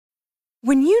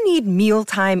When you need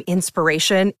mealtime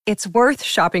inspiration, it's worth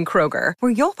shopping Kroger,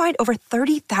 where you'll find over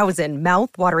 30,000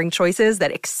 mouth-watering choices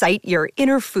that excite your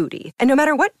inner foodie. And no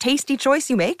matter what tasty choice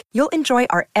you make, you'll enjoy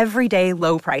our everyday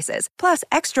low prices, plus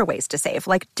extra ways to save,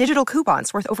 like digital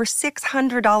coupons worth over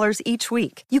 $600 each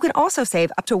week. You can also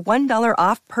save up to $1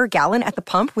 off per gallon at the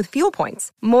pump with fuel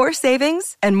points. More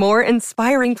savings and more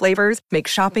inspiring flavors make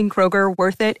shopping Kroger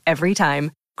worth it every time.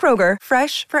 Kroger,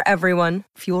 fresh for everyone.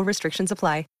 Fuel restrictions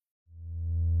apply.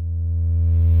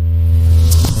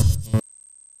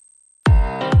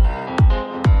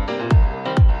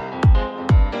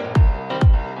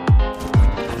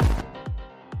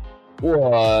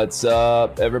 What's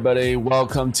up, everybody?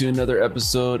 Welcome to another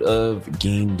episode of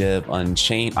Game Dev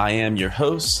Unchained. I am your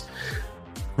host,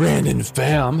 Brandon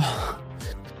Pham.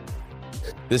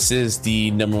 This is the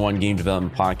 #1 game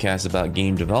development podcast about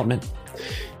game development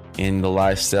and the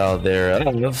lifestyle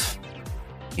thereof.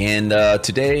 And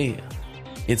today,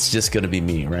 it's just going to be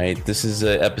me, right? This is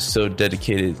an episode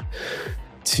dedicated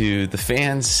to the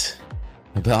fans,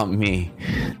 about me.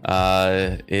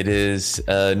 It is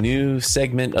a new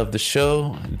segment of the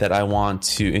show that I want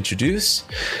to introduce.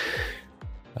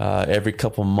 Every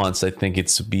couple months, I think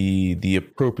it's be the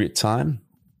appropriate time,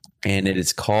 and it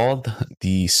is called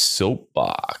the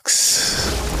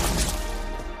Soapbox.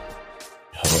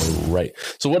 All right.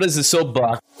 So, what is the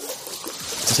Soapbox?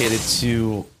 It's dedicated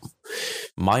to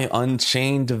my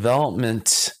Unchained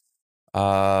development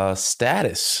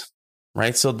status.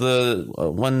 Right. So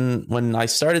when I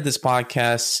started this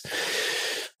podcast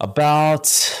about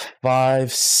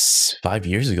five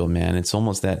years ago, man, it's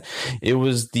almost that. It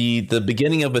was the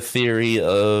beginning of a theory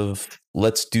of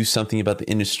let's do something about the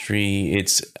industry.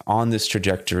 It's on this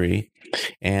trajectory,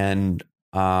 and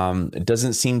it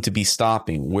doesn't seem to be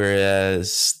stopping.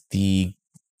 Whereas the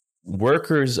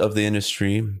workers of the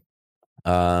industry,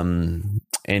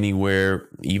 anywhere,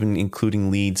 even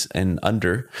including leads and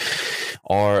under,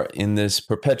 are in this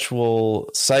perpetual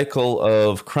cycle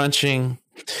of crunching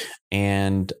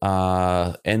and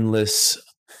endless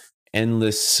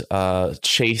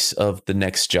chase of the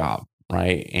next job,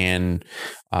 right? And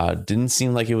didn't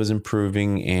seem like it was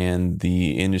improving, and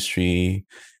the industry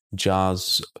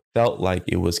jobs felt like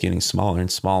it was getting smaller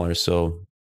and smaller. So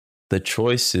the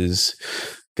choices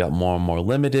got more and more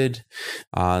limited.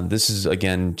 This is,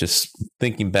 again, just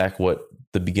thinking back what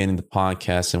the beginning of the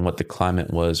podcast and what the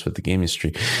climate was with the game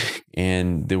industry.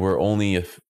 And there were only a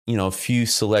few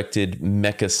selected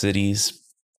mecca cities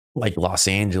like Los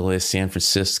Angeles, San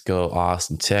Francisco,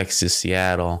 Austin, Texas,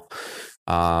 Seattle,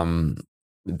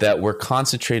 that were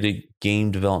concentrated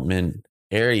game development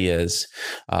areas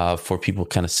for people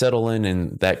kind of settle in,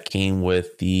 and that came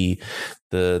with the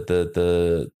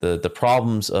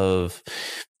problems of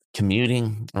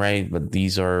commuting, right? But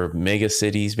these are mega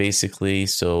cities basically,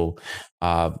 so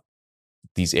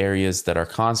these areas that are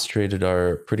concentrated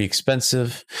are pretty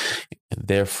expensive.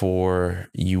 Therefore,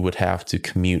 you would have to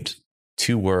commute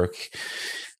to work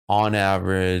on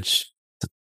average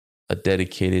a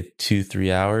dedicated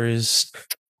 2-3 hours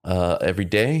every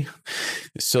day.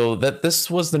 So that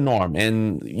this was the norm.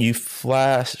 And you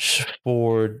flash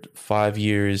forward 5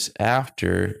 years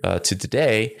after to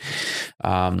today,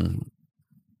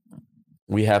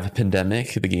 we have a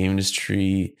pandemic. The game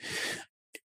industry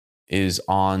is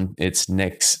on its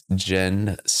next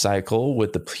gen cycle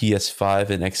with the PS5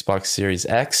 and Xbox Series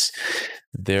X.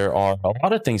 There are a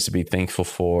lot of things to be thankful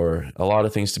for, a lot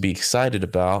of things to be excited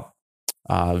about.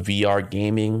 VR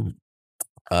gaming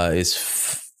I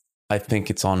think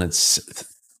it's on its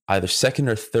either second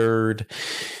or third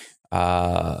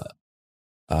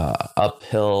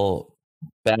uphill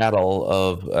battle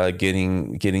of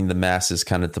getting the masses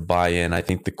kind of to buy in. I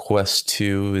think the Quest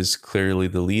 2 is clearly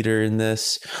the leader in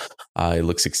this. It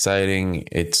looks exciting.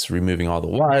 It's removing all the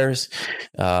wires.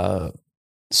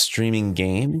 Streaming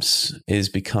games is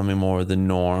becoming more the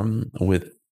norm,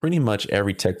 with pretty much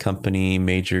every tech company,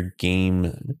 major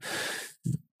game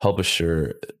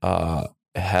publisher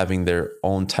having their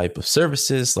own type of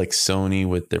services, like Sony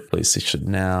with their PlayStation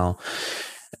Now,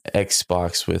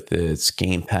 Xbox with its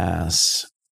Game Pass,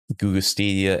 Google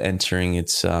Stadia entering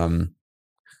into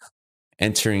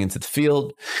the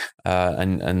field,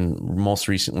 and most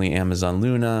recently Amazon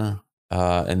Luna,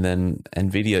 and then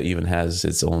Nvidia even has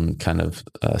its own kind of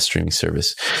streaming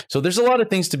service. So there's a lot of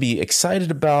things to be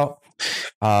excited about,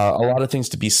 a lot of things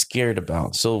to be scared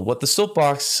about. So what the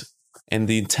Soapbox and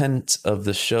the intent of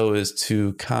the show is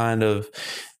to kind of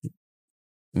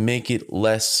make it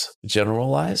less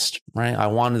generalized, right? I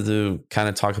wanted to kind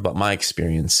of talk about my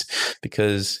experience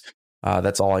because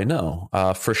that's all I know,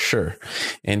 for sure.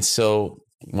 And so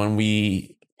when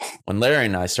we when Larry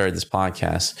and I started this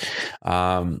podcast,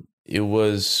 it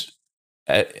was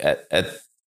at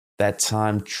that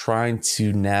time trying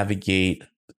to navigate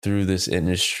through this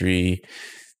industry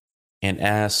and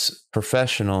ask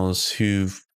professionals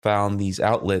who've found these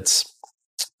outlets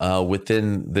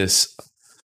within this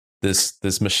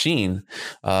machine,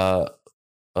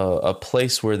 a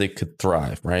place where they could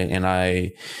thrive, right? And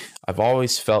I've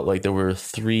always felt like there were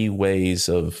three ways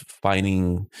of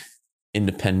finding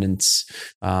independence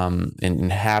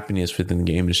and happiness within the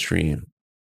game industry.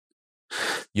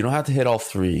 You don't have to hit all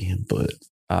three, but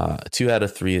 2 out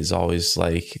of 3 is always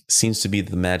seems to be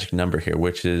the magic number here,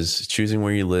 which is choosing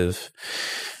where you live,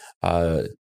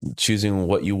 choosing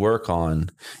what you work on,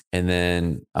 and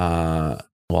then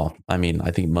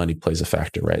I think money plays a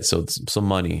factor, right? So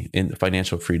money in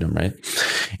financial freedom, right?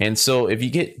 And so if you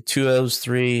get 2 of those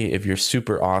 3, if you're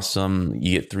super awesome,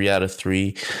 you get 3 out of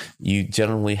 3, you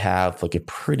generally have a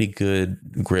pretty good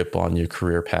grip on your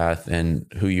career path and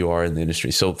who you are in the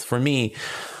industry. So for me,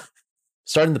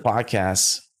 starting the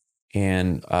podcast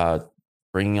and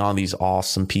bringing on these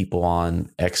awesome people on,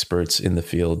 experts in the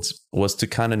fields, was to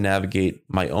kind of navigate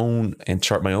my own and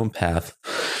chart my own path,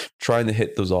 trying to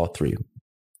hit those all 3.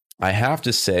 I have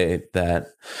to say that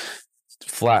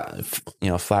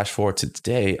flash forward to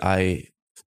today, I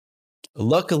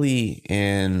luckily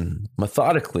and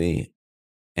methodically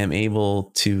am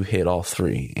able to hit all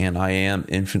 3, and I am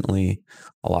infinitely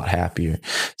a lot happier.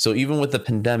 So even with the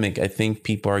pandemic, I think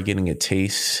people are getting a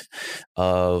taste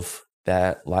of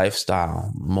that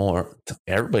lifestyle more.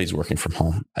 Everybody's working from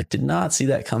home. I did not see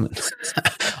that coming.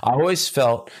 I always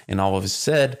felt, and I always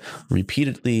said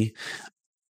repeatedly,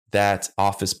 that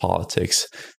office politics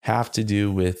have to do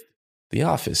with the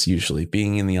office, usually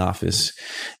being in the office.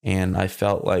 And I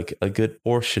felt like a good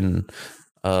portion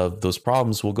of those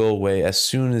problems will go away as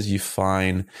soon as you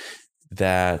find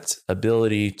that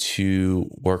ability to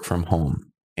work from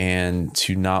home and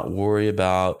to not worry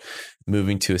about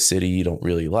moving to a city you don't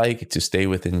really like, to stay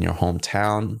within your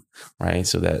hometown, right?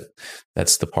 So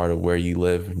that's the part of where you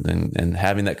live, and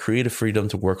having that creative freedom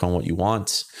to work on what you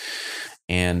want,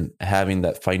 and having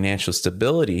that financial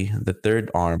stability, the third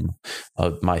arm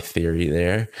of my theory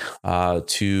there,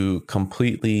 to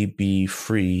completely be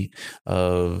free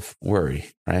of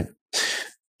worry, right?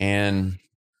 And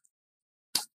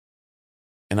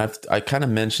I kind of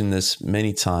mentioned this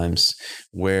many times,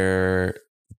 where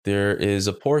there is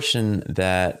a portion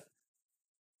that,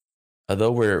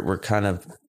 although we're kind of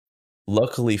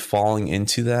luckily falling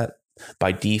into that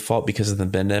by default because of the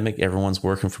pandemic, everyone's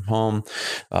working from home.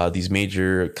 These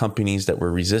major companies that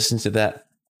were resistant to that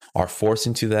are forced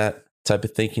into that type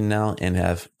of thinking now, and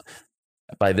have,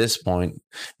 by this point,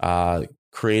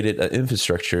 created an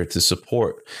infrastructure to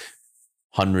support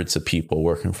hundreds of people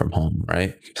working from home,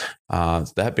 right?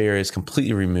 That barrier is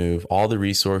completely removed. All the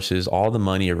resources, all the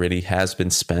money already has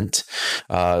been spent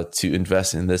to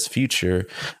invest in this future,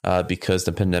 because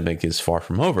the pandemic is far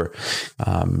from over,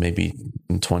 maybe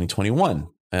in 2021,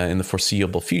 in the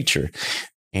foreseeable future.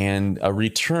 And a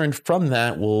return from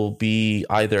that will be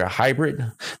either a hybrid,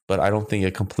 but I don't think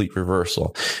a complete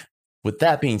reversal. With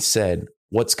that being said,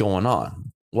 what's going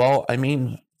on? Well, I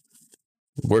mean,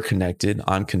 we're connected.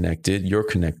 I'm connected. You're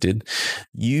connected.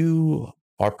 You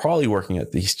are probably working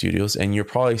at these studios, and you're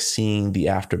probably seeing the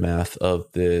aftermath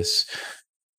of this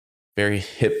very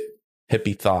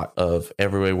hippie thought of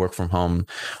everybody work from home,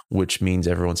 which means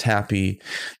everyone's happy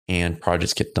and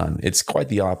projects get done. It's quite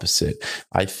the opposite.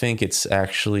 I think it's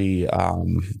actually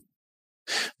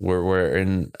we're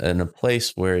in a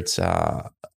place where it's I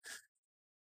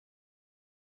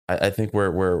think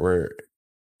we're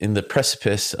in the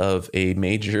precipice of a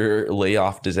major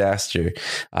layoff disaster.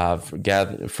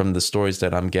 From the stories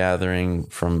that I'm gathering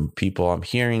from people I'm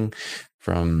hearing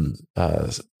from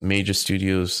major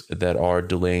studios that are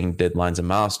delaying deadlines and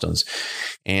milestones.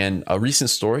 And a recent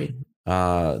story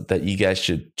that you guys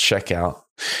should check out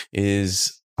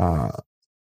is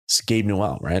Gabe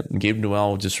Newell, right? Gabe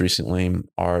Newell just recently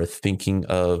are thinking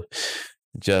of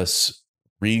just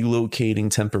relocating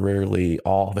temporarily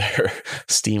all their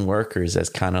Steam workers as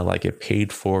kind of like a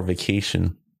paid for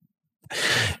vacation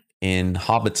in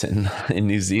Hobbiton in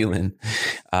New Zealand.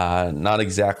 Not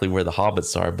exactly where the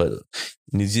hobbits are, but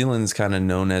New Zealand's kind of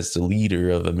known as the leader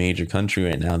of a major country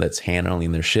right now that's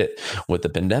handling their shit with the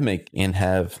pandemic, and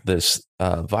have this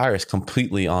virus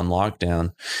completely on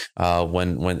lockdown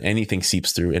when anything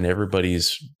seeps through, and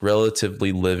everybody's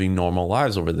relatively living normal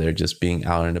lives over there, just being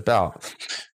out and about.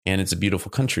 And it's a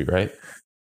beautiful country, right?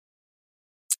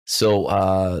 So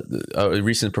a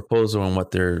recent proposal on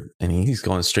and he's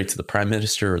going straight to the prime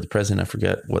minister or the president, I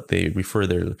forget what they refer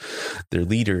their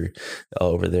leader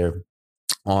over there.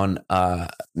 on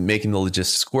making the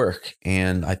logistics work.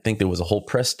 And I think there was a whole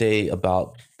press day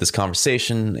about this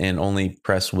conversation, and only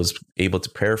press was able to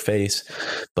paraphrase,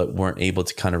 but weren't able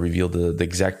to kind of reveal the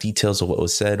exact details of what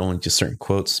was said, only just certain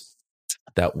quotes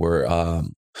that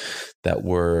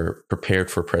were prepared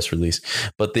for press release.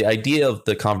 But the idea of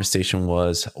the conversation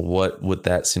was, what would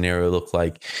that scenario look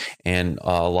like? And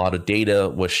a lot of data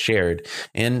was shared.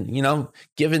 And,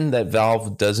 given that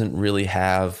Valve doesn't really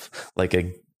have like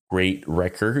a great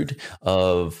record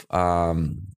of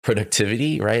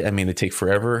productivity, right? I mean, they take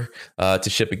forever to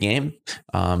ship a game.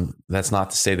 That's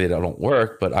not to say they don't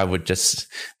work, but I would just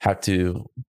have to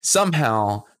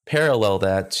somehow parallel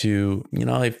that to,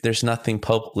 if there's nothing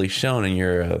publicly shown and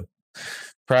you're a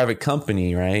private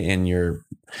company, right? And you're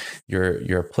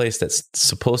a place that's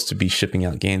supposed to be shipping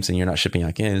out games and you're not shipping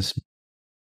out games,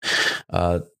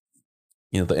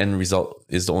 the end result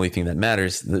is the only thing that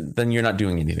matters, then you're not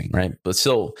doing anything, right? But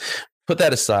so put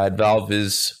that aside, Valve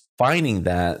is finding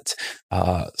that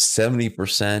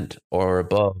 70% or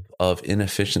above of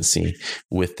inefficiency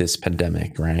with this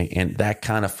pandemic, right? And that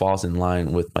kind of falls in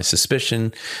line with my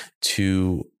suspicion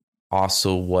to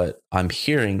also what I'm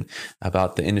hearing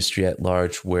about the industry at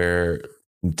large, where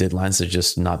deadlines are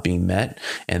just not being met.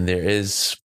 And there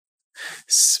is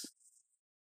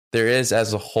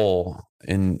as a whole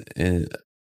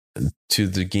to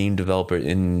the game developer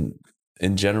in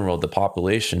general, the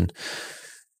population,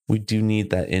 we do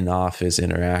need that in-office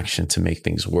interaction to make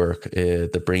things work.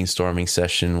 The brainstorming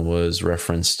session was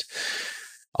referenced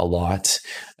a lot,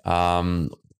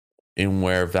 in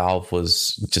where Valve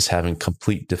was just having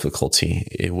complete difficulty.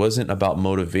 It wasn't about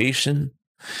motivation,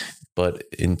 but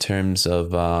in terms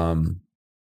of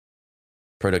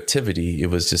productivity, it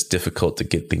was just difficult to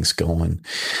get things going.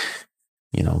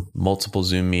 Multiple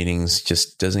Zoom meetings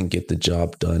just doesn't get the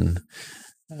job done.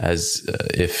 As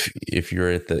if you're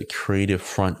at the creative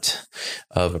front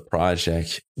of a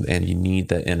project and you need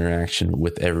that interaction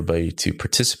with everybody to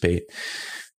participate.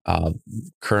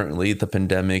 Currently, the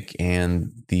pandemic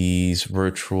and these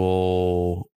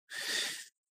virtual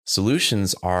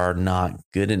solutions are not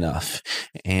good enough.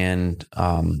 And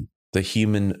the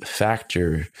human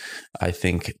factor, I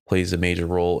think, plays a major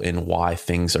role in why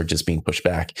things are just being pushed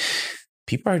back.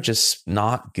 People are just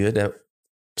not good at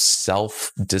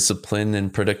self-discipline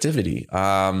and productivity.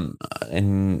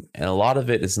 And a lot of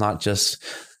it is not just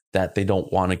that they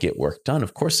don't want to get work done.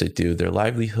 Of course they do. Their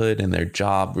livelihood and their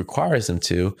job requires them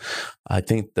to. I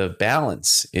think the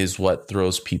balance is what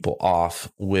throws people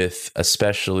off, with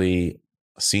especially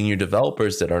senior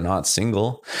developers that are not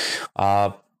single,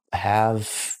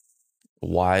 have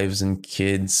wives and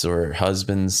kids or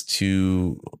husbands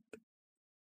to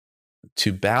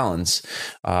balance,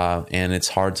 and it's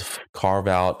hard to carve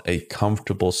out a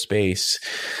comfortable space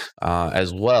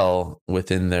as well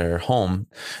within their home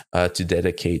to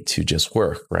dedicate to just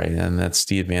work, right? And that's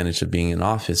the advantage of being in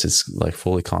office. It's like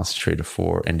fully concentrated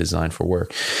for and designed for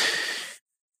work.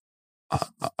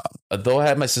 Though I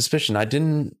had my suspicion, I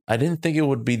didn't think it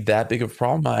would be that big of a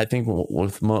problem. I think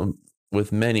with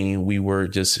many, we were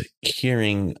just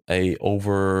hearing a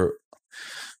overbearing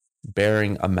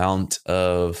amount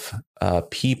of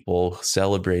people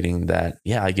celebrating that,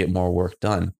 yeah, I get more work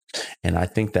done. And I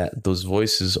think that those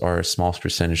voices are a small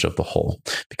percentage of the whole,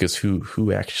 because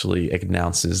who actually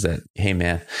announces that, hey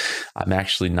man, I'm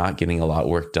actually not getting a lot of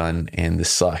work done and this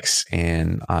sucks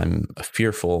and I'm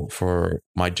fearful for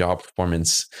my job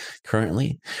performance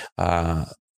currently.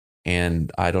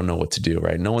 And I don't know what to do,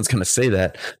 right? No one's going to say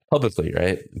that publicly,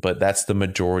 right? But that's the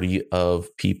majority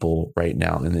of people right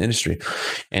now in the industry.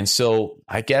 And so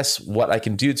I guess what I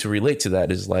can do to relate to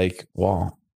that is like,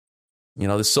 well,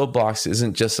 the soapbox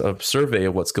isn't just a survey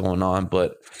of what's going on,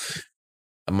 but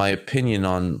my opinion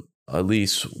on at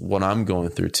least what I'm going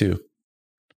through too.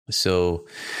 So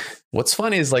what's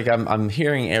funny is like I'm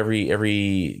hearing every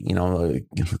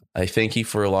I thank you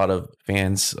for a lot of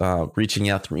fans reaching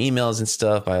out through emails and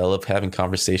stuff. I love having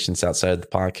conversations outside of the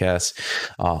podcast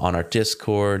on our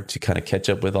Discord to kind of catch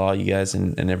up with all you guys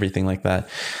and everything like that.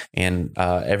 And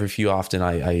every few often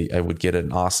I would get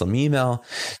an awesome email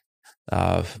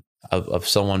of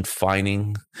someone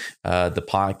finding the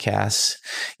podcast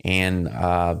and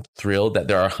thrilled that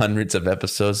there are hundreds of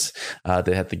episodes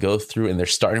they have to go through, and they're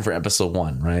starting from episode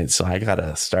 1, right? So I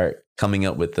gotta start coming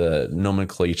up with the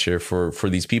nomenclature for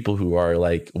these people who are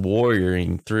like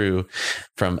warrioring through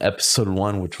from episode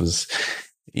 1, which was,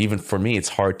 even for me, it's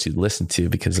hard to listen to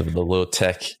because of the low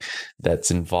tech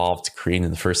that's involved creating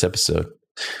the first episode.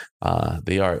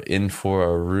 They are in for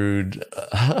a rude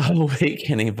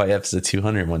awakening by episode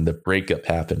 200 when the breakup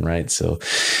happened, right? So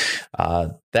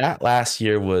That last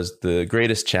year was the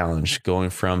greatest challenge, going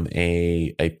from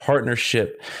a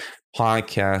partnership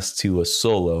podcast to a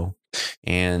solo.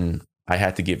 And I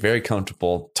had to get very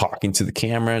comfortable talking to the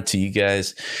camera, to you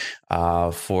guys,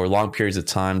 for long periods of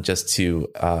time, just to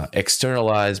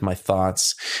externalize my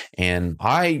thoughts. And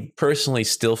I personally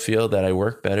still feel that I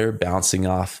work better bouncing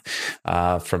off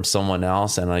from someone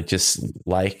else. And I just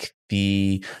like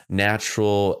the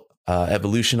natural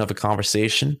evolution of a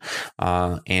conversation,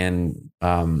 and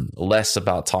less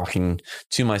about talking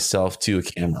to myself to a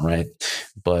camera, right?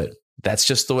 But that's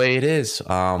just the way it is.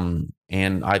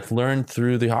 And I've learned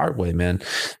through the hard way, man.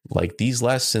 Like these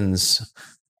lessons,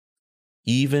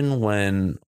 even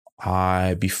when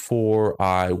before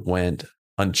I went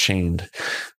Unchained,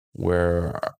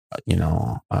 where,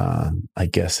 I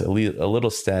guess a little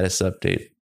status update.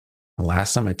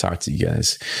 Last time I talked to you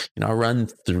guys, I run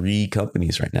 3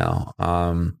 companies right now.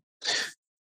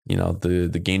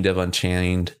 The Game Dev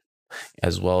Unchained,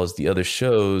 as well as the other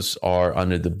shows, are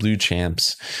under the Blue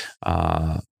Champs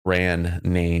brand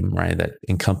name, right? That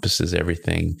encompasses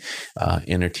everything,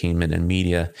 entertainment and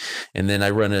media. And then I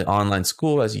run an online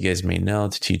school, as you guys may know,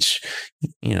 to teach,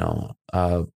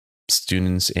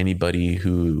 students, anybody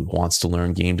who wants to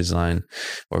learn game design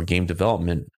or game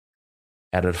development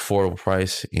at an affordable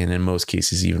price, and in most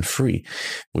cases even free.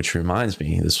 Which reminds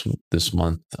me, this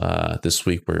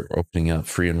week we're opening up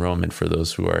free enrollment for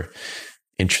those who are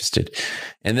interested.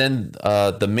 And then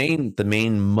the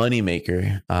main money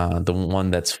maker, the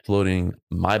one that's floating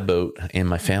my boat and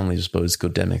my family's boat, is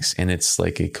Godemics, and it's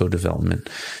like a co-development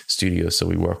studio. So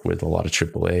we work with a lot of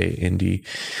AAA indie.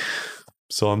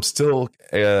 So I'm still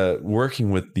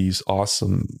working with these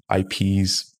awesome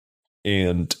IPs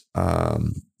and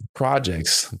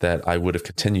projects that I would have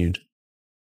continued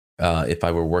if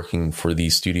I were working for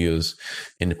these studios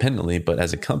independently. But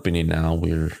as a company now,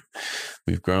 we've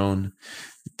grown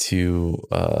to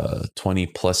 20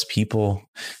 plus people,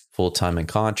 full-time and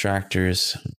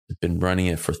contractors. I've been running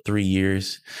it for 3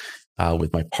 years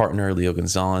with my partner, Leo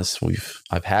Gonzalez.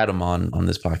 I've had him on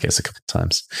this podcast a couple of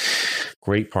times.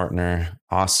 Great partner,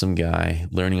 awesome guy,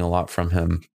 learning a lot from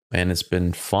him. And it's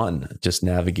been fun just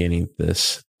navigating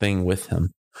this thing with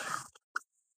him.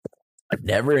 I've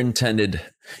never intended,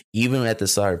 even at the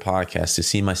start of podcast, to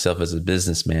see myself as a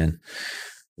businessman,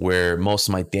 where most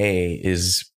of my day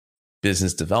is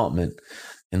business development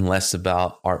and less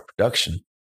about art production.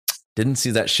 Didn't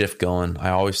see that shift going. I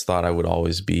always thought I would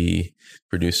always be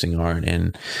producing art,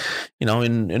 and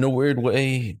in a weird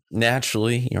way,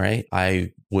 naturally, right?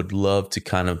 I would love to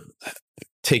kind of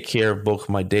take care of both of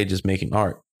my day just making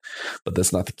art, but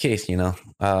that's not the case.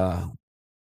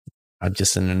 I'm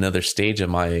just in another stage of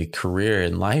my career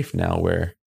in life now,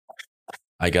 where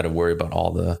I got to worry about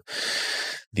all the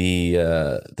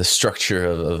structure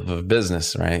of a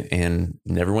business, right? And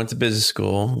never went to business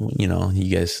school.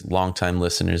 You guys, longtime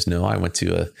listeners, know I went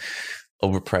to a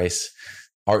overpriced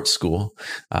art school.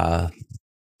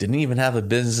 Didn't even have a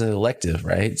business elective,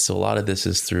 right? So a lot of this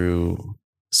is through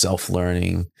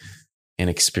self-learning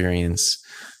and experience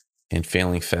and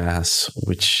failing fast,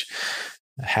 which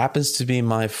happens to be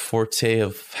my forte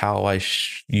of how I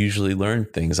usually learn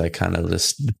things. I kind of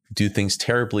just do things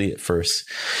terribly at first.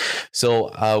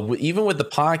 So even with the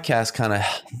podcast, kind of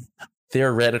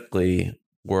theoretically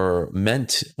was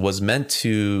meant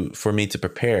for me to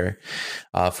prepare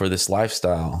for this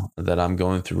lifestyle that I'm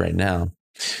going through right now.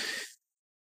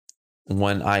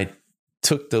 When I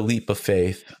took the leap of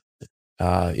faith,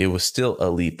 it was still a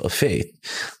leap of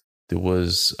faith. There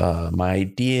was my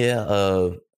idea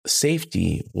of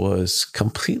safety was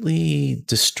completely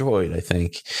destroyed, I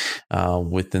think,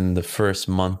 within the first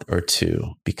month or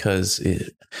two, because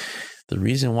the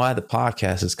reason why the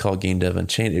podcast is called Game Dev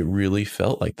Unchained, it really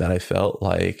felt like that. I felt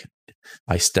like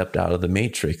I stepped out of the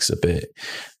matrix a bit,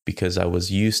 because I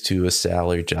was used to a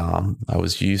salary job. I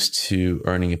was used to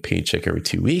earning a paycheck every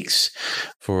 2 weeks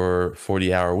for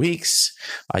 40-hour weeks.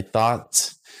 I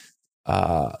thought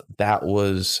that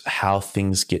was how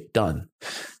things get done.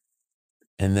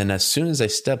 And then as soon as I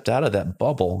stepped out of that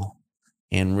bubble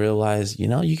and realized,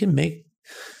 you can make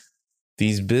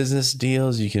these business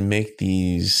deals, you can make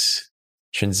these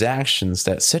transactions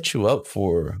that set you up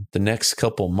for the next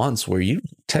couple months, where you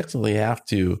technically have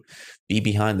to be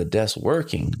behind the desk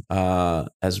working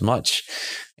as much,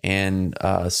 and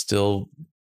still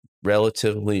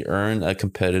relatively earn a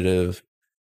competitive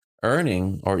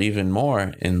earning, or even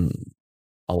more in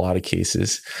a lot of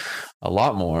cases, a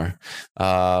lot more,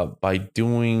 by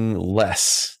doing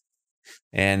less.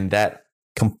 And that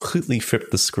completely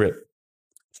flipped the script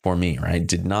for me, right?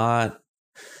 Did not,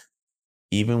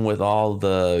 even with all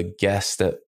the guests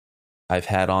that I've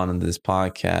had on this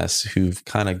podcast who've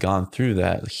kind of gone through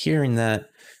that, hearing that,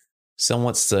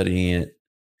 somewhat studying it,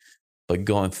 but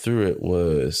going through it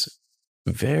was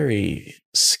very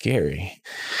scary.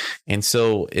 And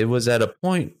so it was at a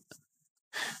point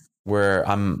where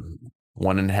I'm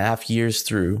 1.5 years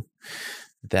through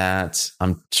that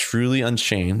I'm truly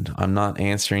unchained. I'm not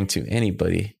answering to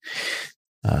anybody,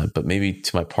 but maybe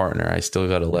to my partner. I still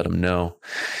got to let him know.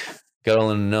 Got to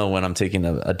let him know when I'm taking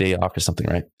a day off or something,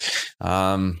 right?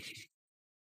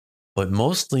 But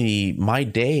mostly my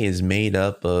day is made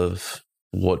up of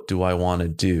what do I want to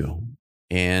do?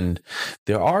 And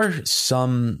there are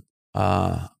some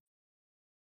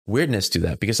weirdness to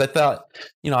that, because I thought,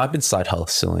 I've been side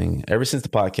hustling ever since the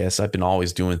podcast. I've been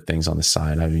always doing things on the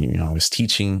side. I was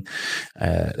teaching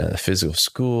at a physical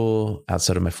school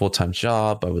outside of my full-time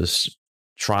job. I was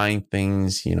trying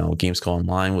things, Gamesco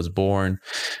Online was born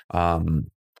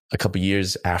a couple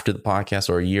years after the podcast,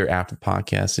 or a year after the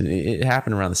podcast. It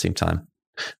happened around the same time,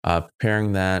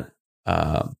 preparing that.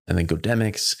 And then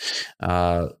Godemics.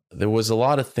 There was a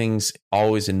lot of things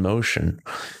always in motion,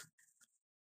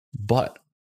 but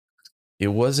it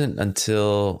wasn't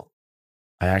until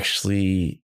I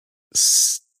actually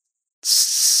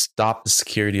stopped the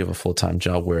security of a full-time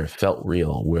job where it felt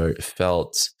real, where it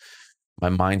felt my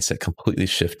mindset completely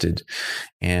shifted.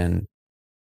 And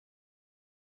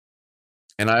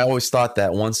I always thought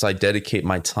that once I dedicate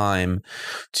my time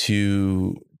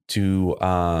to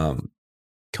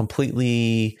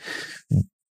completely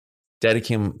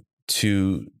dedicate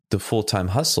to the full-time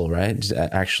hustle, right? Just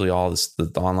actually all this, the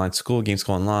online school, Gamesco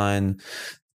Online,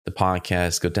 the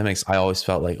podcast, Godemics, I always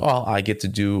felt like, I get to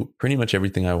do pretty much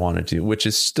everything I want to do, which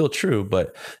is still true.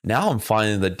 But now I'm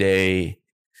finding the day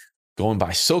going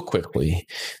by so quickly.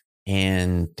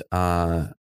 And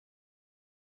my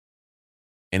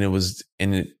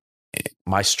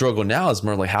struggle now is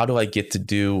more like, how do I get to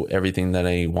do everything that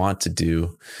I want to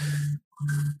do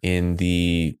in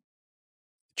the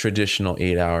traditional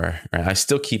 8 hour, right? I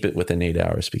still keep it within 8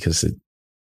 hours because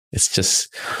it's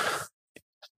just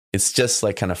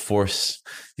like kind of force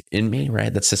in me,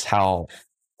 right? That's just how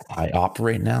I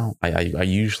operate now. I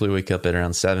usually wake up at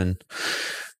around 7.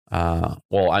 I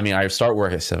start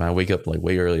work at 7. I wake up like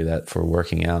way early that for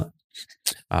working out.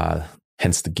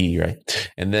 Hence the gi, right?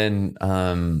 And then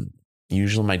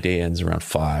usually my day ends around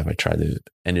 5. I try to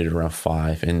end it around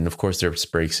 5. And of course there's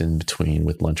breaks in between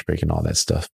with lunch break and all that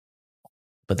stuff.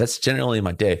 But that's generally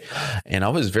my day. And I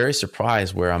was very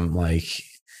surprised where I'm like,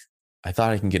 I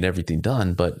thought I can get everything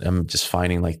done, but I'm just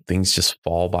finding like things just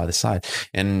fall by the side.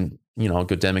 And,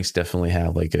 Godemics definitely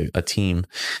have like a team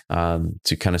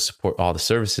to kind of support all the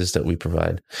services that we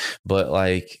provide. But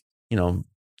like,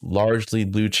 largely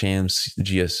Blue Champs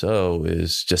GSO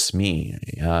is just me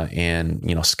and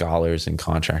scholars and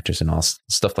contractors and all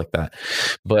stuff like that,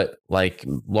 but like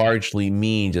largely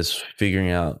me just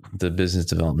figuring out the business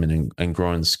development and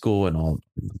growing the school and all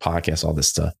the podcasts, all this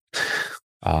stuff.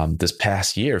 This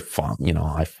past year,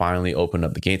 I finally opened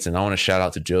up the gates, and I want to shout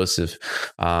out to Joseph,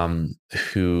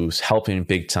 who's helping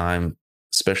big time,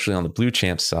 especially on the Blue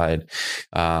Champ side,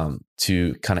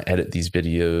 to kind of edit these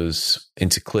videos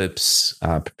into clips,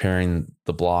 preparing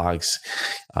the blogs.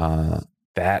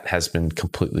 That has been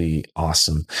completely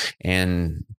awesome.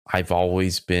 And I've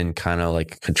always been kind of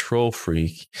like a control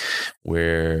freak,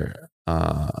 where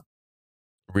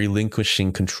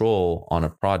relinquishing control on a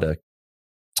product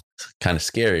kind of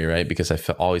scary, right? Because I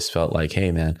always felt like,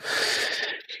 hey man,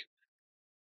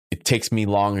 it takes me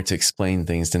longer to explain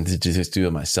things than to just do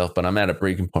it myself. But I'm at a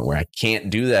breaking point where I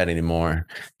can't do that anymore.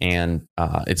 And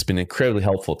it's been incredibly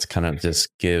helpful to kind of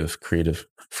just give creative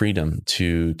freedom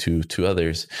to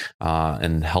others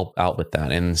and help out with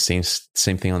that. And same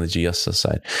thing on the GSO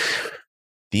side.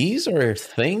 These are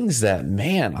things that,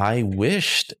 man, I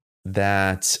wished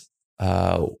that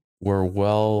were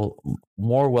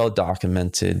more well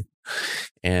documented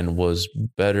and was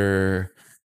better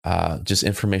just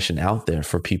information out there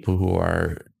for people who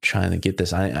are trying to get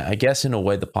this. I guess in a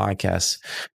way, the podcast,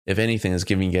 if anything, is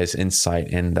giving you guys insight.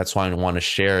 And that's why I want to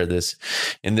share this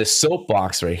in this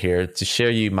soapbox right here, to share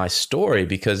you my story,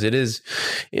 because it is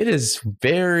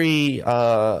very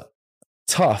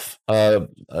tough,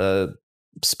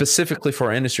 specifically for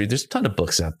our industry. There's a ton of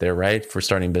books out there, right, for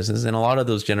starting business. And a lot of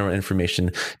those general information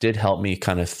did help me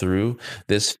kind of through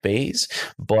this phase.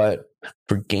 But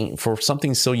for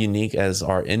something so unique as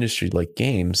our industry, like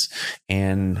games,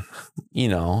 and,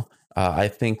 I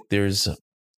think there's a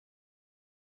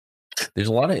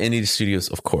lot of indie studios,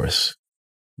 of course,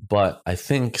 but I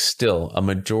think still a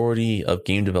majority of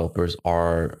game developers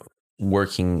are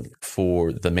working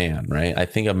for the man, right? I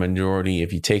think a majority,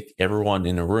 if you take everyone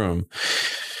in a room,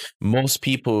 most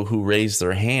people who raise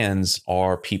their hands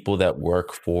are people that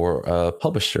work for a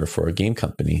publisher, for a game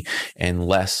company, and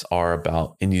less are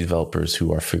about indie developers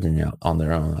who are figuring out on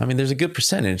their own. I mean, there's a good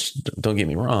percentage, don't get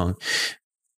me wrong,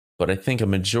 but I think a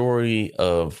majority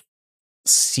of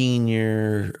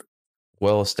senior,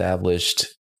 well-established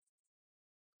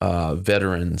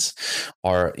veterans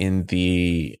are in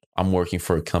the I'm working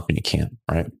for a company camp,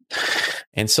 right?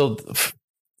 And so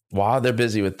while they're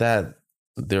busy with that,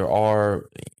 there are,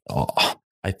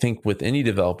 I think with indie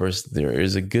developers, there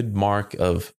is a good mark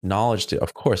of knowledge to,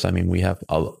 of course, I mean, we have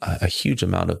a huge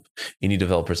amount of indie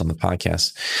developers on the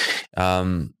podcast,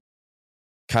 kind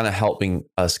of helping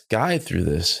us guide through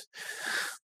this.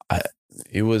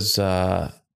 It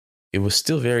was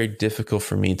still very difficult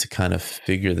for me to kind of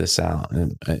figure this out.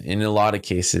 And in a lot of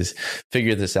cases,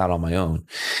 figure this out on my own.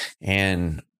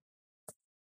 And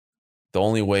the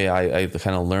only way I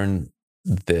kind of learned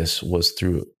this was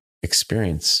through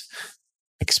experiencing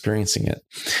it.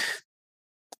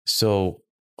 So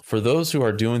for those who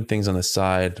are doing things on the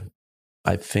side,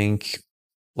 I think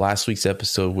last week's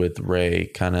episode with Ray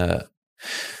kind of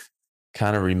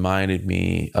reminded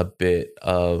me a bit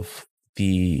of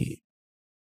the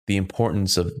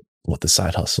importance of what the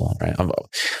side hustle, right?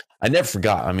 I never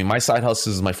forgot. I mean, my side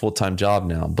hustle is my full-time job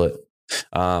now, but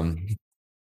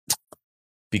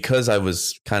because I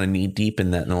was kind of knee deep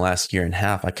in that in the last year and a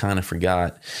half, I kind of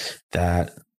forgot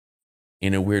that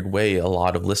in a weird way, a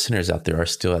lot of listeners out there are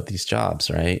still at these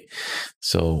jobs, right?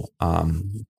 So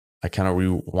I kind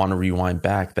of want to rewind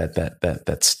back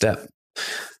that step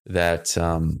that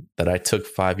I took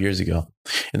 5 years ago.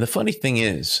 And the funny thing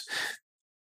is,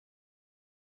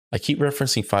 I keep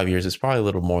referencing 5 years. It's probably a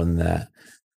little more than that.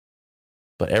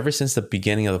 But ever since the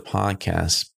beginning of the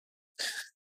podcast,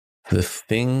 the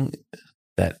thing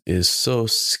that is so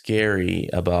scary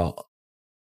about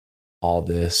all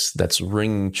this, that's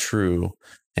ringing true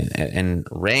and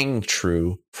rang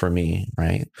true for me,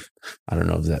 right? I don't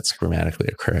know if that's grammatically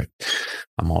correct.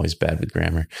 I'm always bad with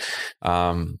grammar.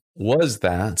 Was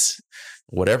that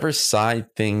whatever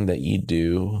side thing that you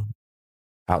do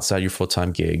outside your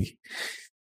full-time gig,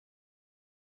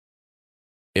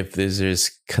 if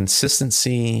there's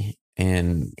consistency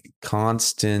and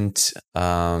constant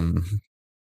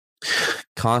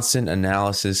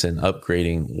analysis and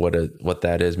upgrading what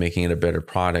that is, making it a better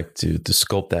product, to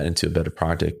sculpt that into a better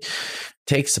product,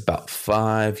 takes about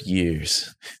 5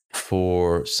 years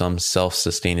for some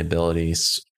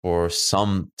self-sustainability or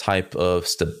some type of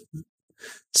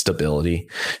stability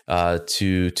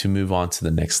to move on to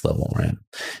the next level, right?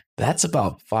 That's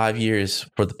about 5 years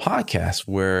for the podcast,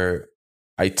 where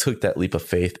I took that leap of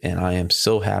faith, and I am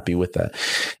so happy with that.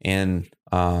 And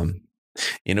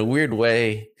in a weird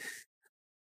way,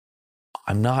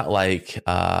 I'm not like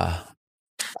at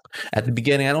the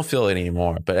beginning, I don't feel it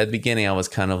anymore, but at the beginning I was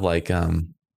kind of like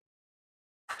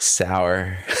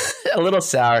sour, a little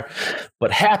sour,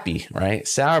 but happy, right?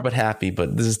 Sour, but happy.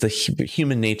 But this is the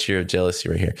human nature of jealousy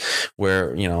right here,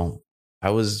 where,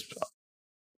 I was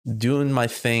doing my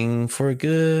thing for a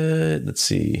good,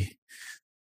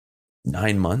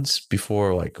 9 months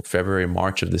before like February,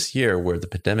 March of this year, where the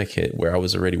pandemic hit, where I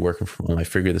was already working from home. I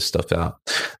figured this stuff out,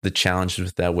 the challenges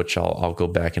with that, which I'll go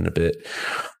back in a bit.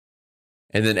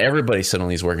 And then everybody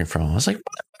suddenly is working from home. I was like,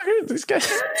 these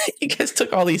guys, you guys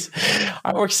took all these,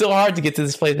 I worked so hard to get to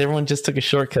this place. Everyone just took a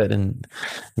shortcut and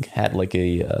had like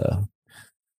a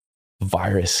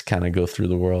virus kind of go through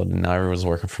the world, and now everyone's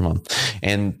working from home.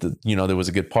 And there was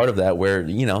a good part of that where,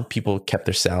 people kept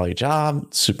their salary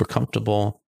job, super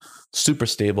comfortable, super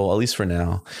stable, at least for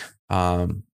now.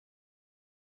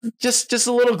 Just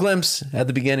a little glimpse at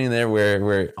the beginning there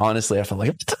where honestly I felt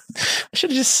like I should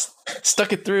have just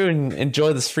stuck it through and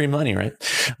enjoy this free money, right?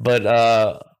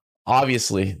 But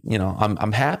obviously,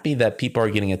 I'm happy that people are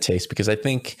getting a taste, because I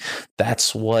think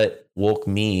that's what woke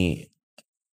me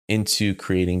into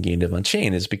creating Game Dev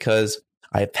Unchained, is because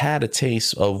I've had a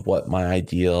taste of what my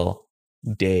ideal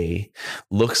day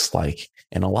looks like,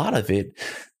 and a lot of it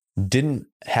didn't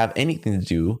have anything to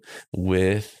do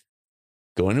with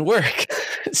going to work.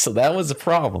 So that was a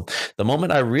problem. The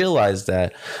moment I realized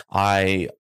that, I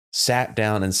sat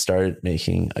down and started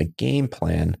making a game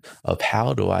plan of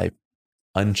how do I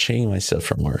unchain myself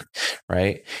from work,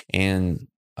 right? And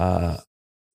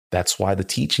that's why the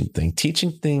teaching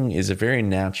thing is a very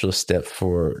natural step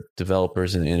for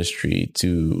developers in the industry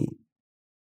to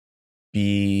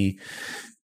be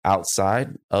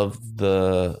outside of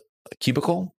the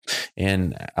cubicle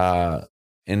and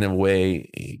in a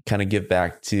way kind of give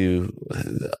back to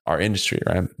our industry,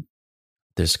 right?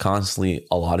 there's constantly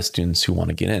a lot of students who want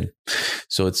to get in.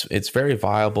 So it's very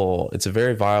viable. It's a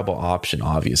very viable option.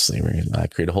 Obviously, I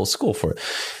create a whole school for it.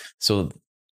 So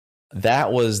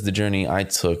that was the journey I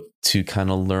took to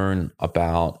kind of learn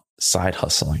about side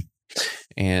hustling.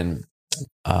 And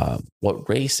what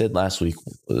Ray said last week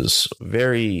was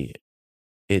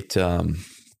it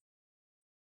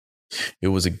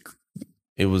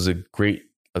was a great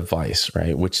advice,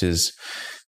 right? Which is,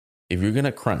 if you're going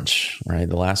to crunch, right?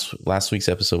 The last week's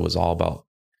episode was all about,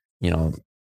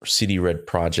 CD Red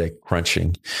Project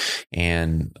crunching,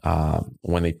 and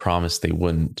when they promised they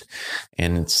wouldn't.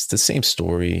 And it's the same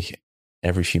story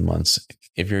every few months.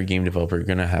 If you're a game developer, you're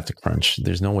going to have to crunch.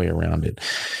 There's no way around it.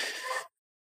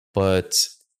 But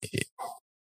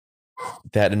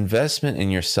that investment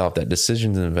in yourself, that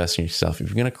decision to invest in yourself, if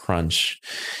you're going to crunch,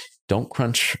 don't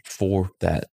crunch for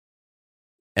that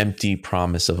empty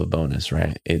promise of a bonus,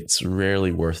 right? It's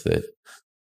rarely worth it.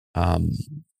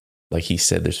 Like he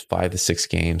said, there's 5 to 6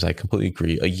 games, I completely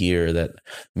agree, a year that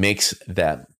makes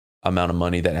that amount of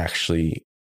money that actually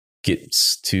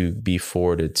gets to be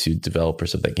forwarded to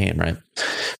developers of that game, right?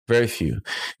 Very few.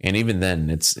 And even then,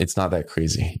 it's not that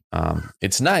crazy.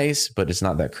 It's nice, but it's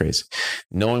not that crazy.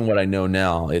 Knowing what I know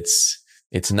now, it's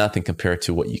nothing compared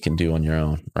to what you can do on your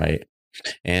own, right?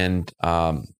 And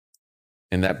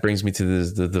that brings me to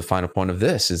the final point of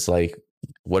this. Is like,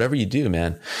 whatever you do,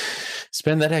 man,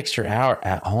 spend that extra hour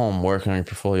at home working on your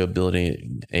portfolio,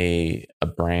 building a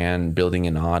brand, building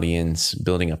an audience,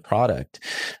 building a product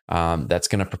that's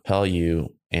going to propel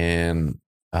you and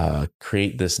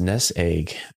create this nest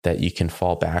egg that you can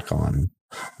fall back on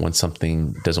when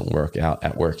something doesn't work out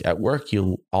at work. At work,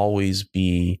 you'll always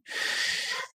be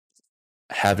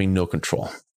having no control,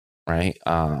 right?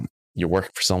 You're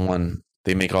working for someone.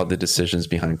 They make all the decisions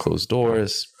behind closed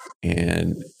doors.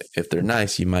 And if they're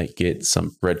nice, you might get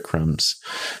some breadcrumbs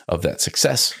of that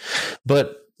success.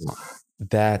 But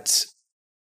the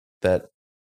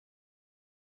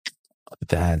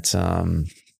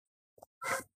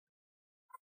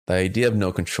idea of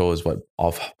no control is what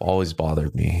always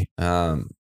bothered me.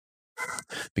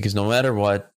 Because no matter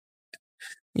what,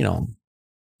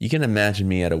 you can imagine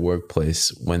me at a workplace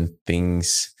when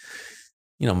things,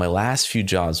 my last few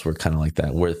jobs were kind of like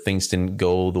that, where things didn't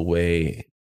go the way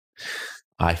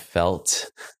I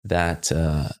felt that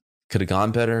could have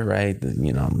gone better, right?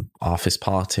 Office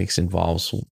politics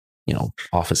involves,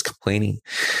 office complaining.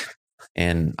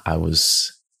 And I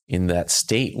was in that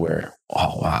state where,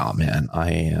 oh, wow, man,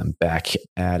 I am back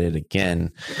at it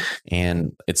again.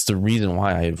 And it's the reason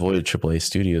why I avoided AAA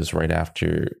studios right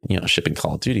after, shipping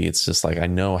Call of Duty. It's just like, I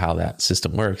know how that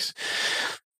system works.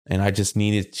 And I just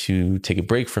needed to take a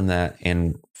break from that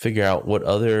and figure out what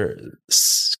other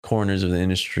corners of the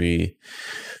industry,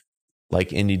 like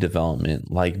indie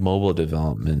development, like mobile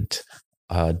development,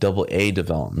 AA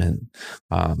development,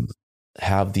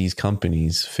 have these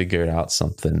companies figured out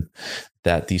something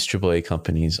that these AAA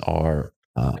companies are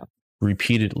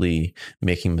repeatedly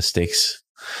making mistakes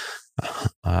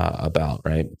about,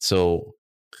 right? So,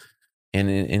 and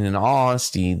in all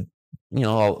honesty,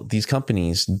 these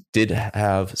companies did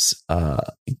have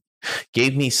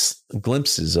gave me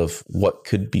glimpses of what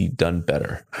could be done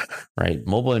better, right?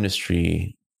 Mobile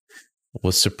industry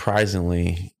was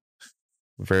surprisingly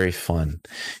very fun.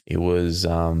 It was,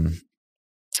 I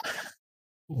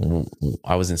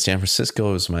was in San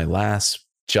Francisco. It was my last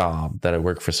job that I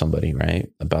worked for somebody,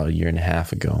 right? About 1.5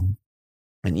 years ago.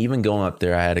 And even going up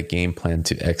there, I had a game plan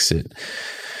to exit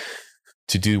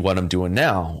to do what I'm doing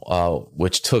now,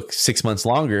 which took 6 months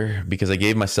longer because I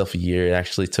gave myself a year. It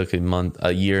actually took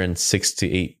a year and 6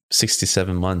 to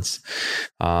 7 months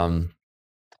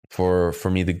for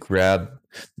me to grab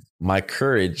my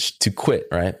courage to quit,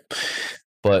 right?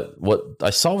 But what I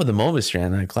saw with the mobile industry,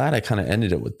 and I'm glad I kind of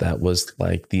ended it with that, was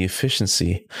like the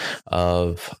efficiency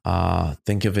of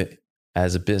think of it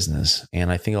as a business.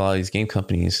 And I think a lot of these game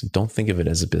companies don't think of it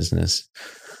as a business.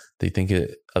 They think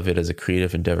of it as a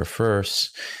creative endeavor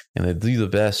first, and they do the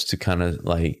best to kind of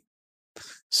like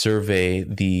survey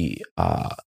the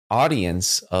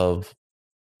audience of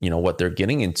what they're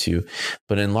getting into,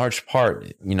 but in large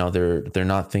part, they're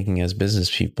not thinking as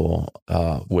business people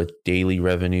with daily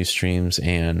revenue streams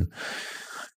and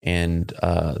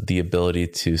the ability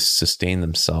to sustain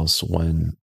themselves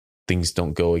when things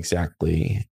don't go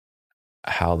exactly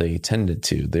how they intended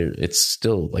to. It's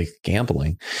still like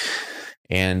gambling.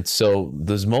 And so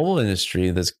this mobile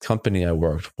industry, this company I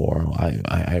worked for,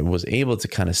 I was able to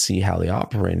kind of see how they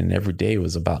operate. And every day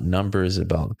was about numbers,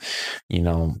 about,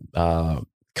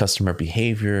 customer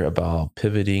behavior, about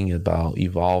pivoting, about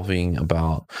evolving,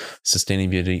 about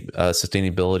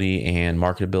sustainability and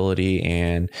marketability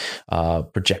and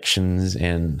projections,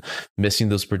 and missing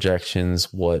those projections,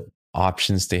 what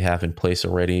options they have in place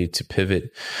already to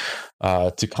pivot,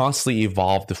 to constantly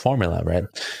evolve the formula, right?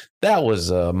 That was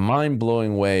a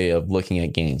mind-blowing way of looking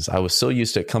at games. I was so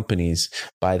used to companies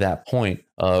by that point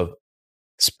of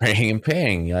spraying and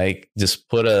praying, like just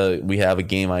we have a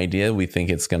game idea, we think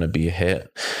it's going to be a hit,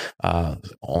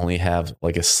 only have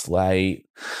like a slight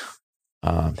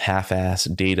half-ass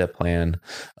data plan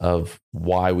of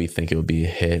why we think it would be a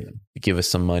hit. Give us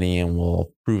some money and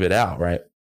we'll prove it out, right?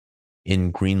 In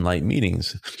green light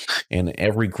meetings. And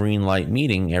every green light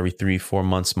meeting, every 3-4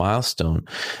 months milestone,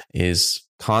 is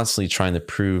constantly trying to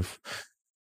prove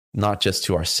not just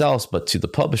to ourselves, but to the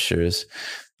publishers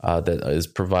that is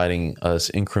providing us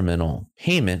incremental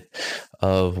payment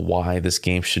of why this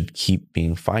game should keep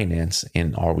being financed,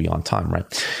 and are we on time,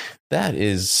 right? That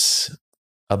is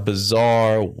a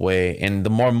bizarre way. And the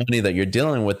more money that you're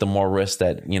dealing with, the more risk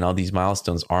that, these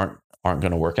milestones aren't going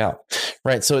to work out,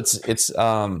 right? So it's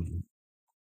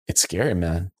scary,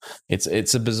 man.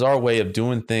 It's a bizarre way of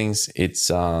doing things. It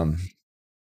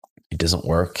doesn't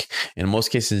work. In most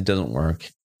cases, it doesn't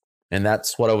work. And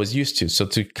that's what I was used to. So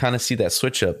to kind of see that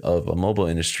switch up of a mobile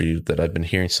industry that I've been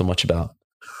hearing so much about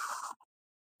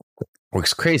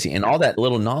works crazy. And all that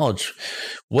little knowledge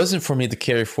wasn't for me to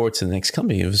carry forward to the next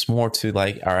company. It was more to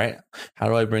like, all right, how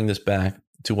do I bring this back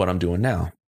to what I'm doing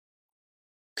now?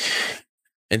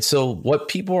 And so what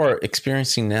people are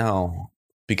experiencing now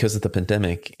because of the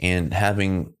pandemic and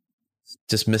having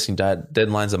just missing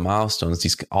deadlines and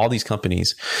milestones, all these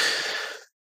companies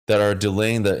that are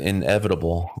delaying the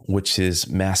inevitable, which is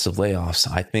massive layoffs.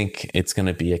 I think it's going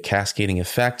to be a cascading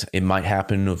effect. It might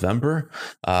happen in November,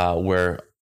 where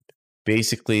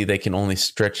basically they can only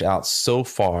stretch out so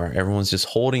far. Everyone's just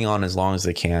holding on as long as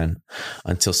they can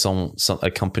until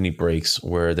a company breaks,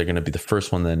 where they're going to be the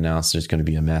first one to announce there's going to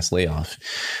be a mass layoff.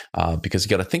 Because you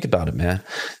got to think about it, man.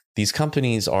 These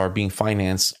companies are being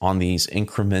financed on these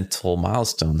incremental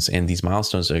milestones, and these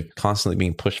milestones are constantly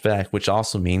being pushed back, which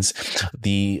also means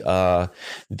the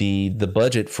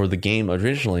budget for the game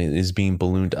originally is being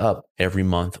ballooned up every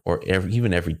month or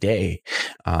even every day.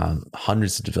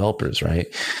 Hundreds of developers, right?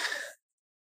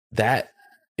 That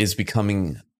is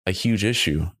becoming a huge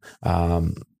issue,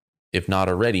 if not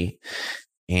already.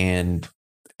 And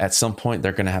at some point,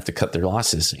 they're going to have to cut their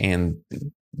losses, and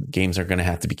games are going to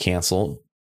have to be canceled,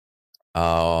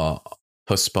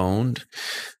 postponed,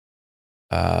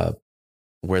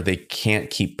 where they can't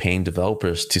keep paying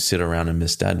developers to sit around and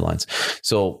miss deadlines.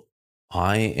 So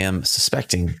I am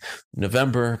suspecting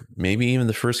November, maybe even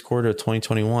the first quarter of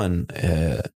 2021,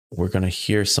 we're going to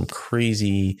hear some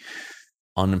crazy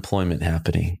unemployment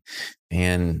happening.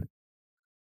 And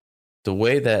the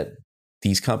way that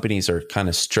these companies are kind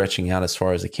of stretching out as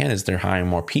far as they can is they're hiring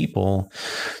more people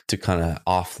to kind of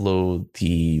offload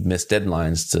the missed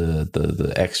deadlines, to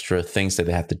the extra things that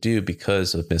they have to do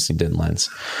because of missing deadlines.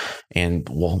 And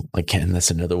well, again,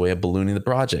 that's another way of ballooning the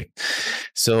project.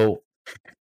 So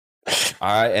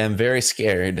I am very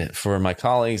scared for my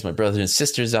colleagues, my brothers and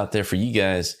sisters out there, for you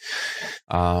guys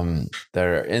that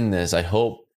are in this. I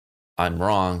hope I'm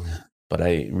wrong, but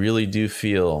I really do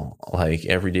feel like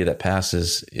every day that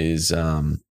passes is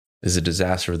a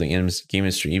disaster for the game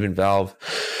industry. Even Valve,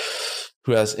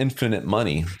 who has infinite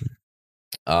money,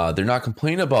 they're not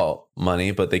complaining about money,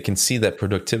 but they can see that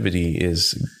productivity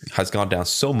has gone down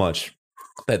so much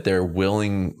that they're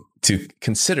willing to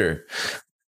consider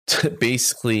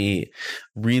basically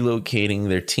relocating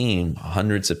their team,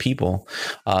 hundreds of people,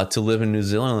 to live in New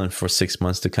Zealand for 6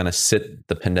 months to kind of sit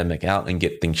the pandemic out and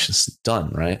get things just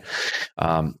done, right?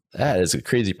 That is a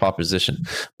crazy proposition,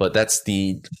 but that's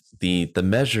the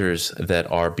measures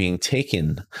that are being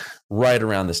taken right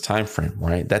around this time frame,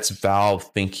 right? That's Valve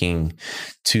thinking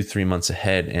 2-3 months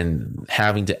ahead and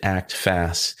having to act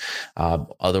fast.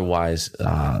 Otherwise,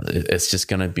 it's just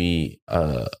going to be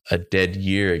a dead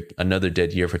year, another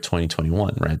dead year for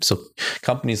 2021, right? So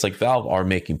companies like Valve are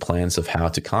making plans of how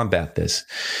to combat this.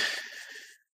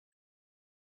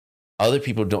 Other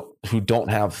people who don't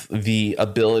have the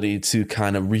ability to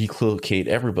kind of relocate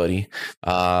everybody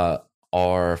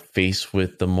are faced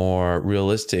with the more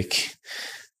realistic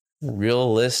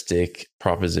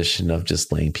proposition of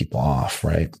just laying people off,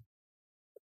 right?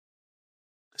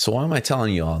 So why am I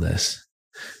telling you all this?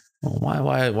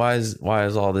 Why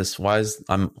is all this? Why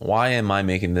am I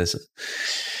making this,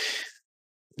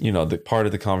 the part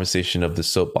of the conversation of the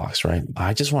soapbox, right?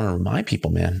 I just want to remind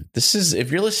people, man, this is,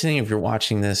 if you're listening, if you're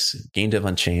watching this, Game Dev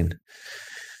Unchained,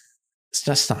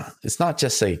 it's not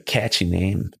just a catchy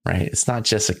name, right? It's not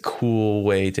just a cool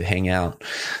way to hang out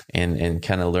and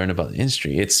kind of learn about the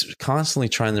industry. It's constantly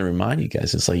trying to remind you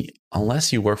guys, it's like,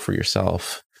 unless you work for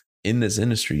yourself in this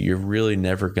industry, you're really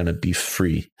never going to be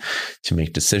free to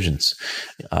make decisions.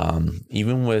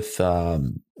 Even with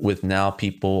now,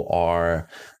 people are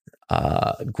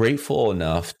grateful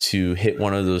enough to hit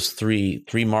one of those three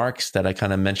marks that I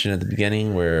kind of mentioned at the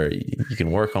beginning, where you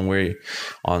can work on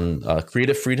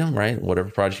creative freedom, right? Whatever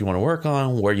project you want to work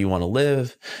on, where you want to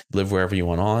live wherever you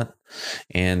want.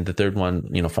 And the third one,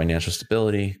 financial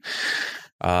stability.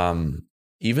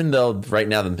 Even though right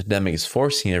now the pandemic is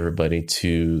forcing everybody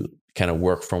to kind of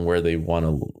work from where they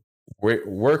want,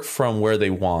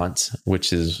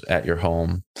 which is at your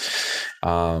home.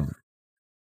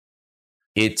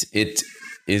 It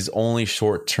is only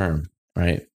short term,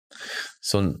 right?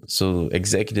 So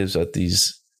executives at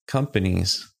these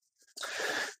companies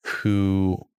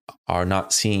who are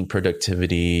not seeing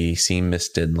productivity, seeing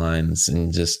missed deadlines,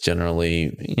 and just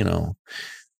generally,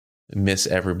 miss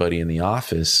everybody in the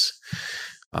office.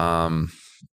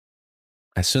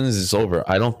 As soon as it's over,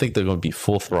 I don't think they're going to be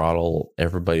full throttle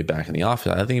everybody back in the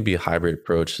office. I think it'd be a hybrid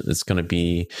approach. It's going to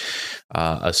be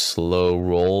a slow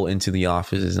roll into the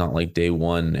office. It's not like day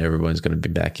one, everyone's going to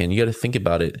be back in. You got to think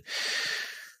about it.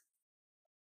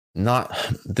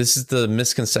 This is the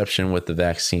misconception with the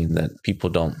vaccine that people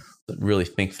don't really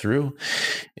think through,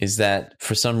 is that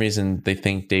for some reason they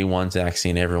think day one's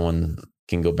vaccine, everyone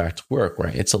can go back to work,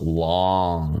 right? It's a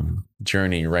long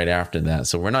journey right after that.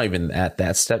 So we're not even at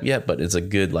that step yet, but it's a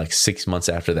good 6 months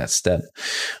after that step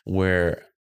where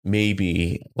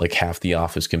maybe half the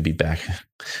office can be back.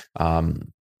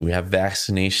 We have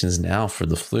vaccinations now for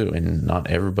the flu, and not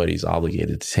everybody's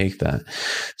obligated to take that.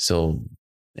 So,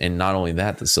 and not only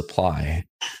that, the supply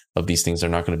of these things are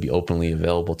not going to be openly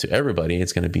available to everybody.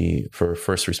 It's going to be for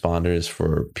first responders,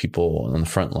 for people on the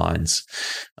front lines.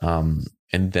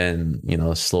 And then,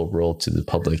 a slow roll to the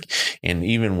public. And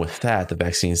even with that, the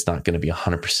vaccine is not going to be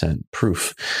 100%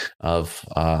 proof of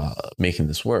making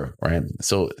this work, right?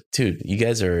 So, dude,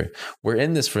 we're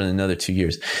in this for another 2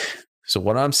 years. So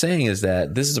what I'm saying is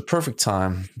that this is a perfect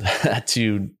time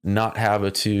to not have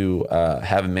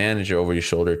have a manager over your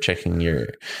shoulder checking your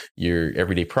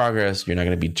everyday progress. You're not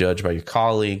going to be judged by your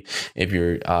colleague if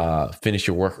you finish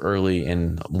your work early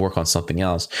and work on something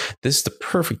else. This is the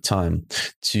perfect time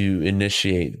to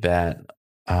initiate that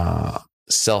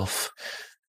self-help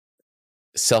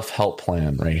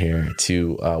plan right here,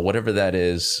 to whatever that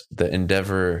is, the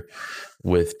endeavor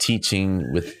with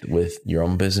teaching, with your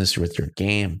own business, with your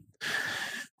game.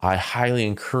 I highly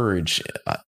encourage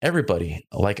everybody,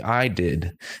 like I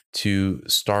did, to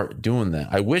start doing that.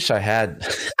 I wish I had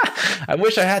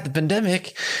the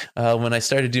pandemic when I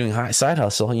started doing side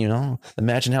hustle.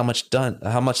 Imagine how much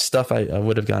stuff I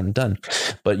would have gotten done.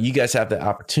 But you guys have the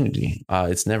opportunity.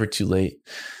 It's never too late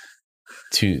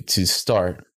to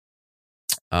start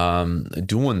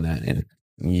doing that, and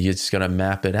you just gotta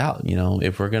map it out.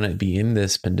 If we're gonna be in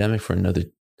this pandemic for another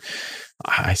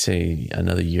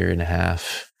year and a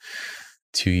half,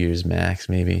 2 years max,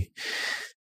 maybe,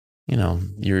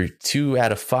 you're 2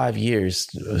 out of 5 years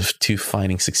to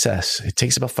finding success. It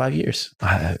takes about 5 years.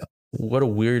 What a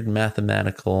weird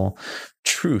mathematical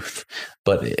truth,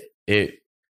 but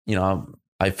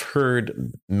I've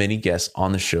heard many guests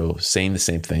on the show saying the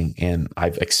same thing, and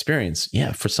I've experienced,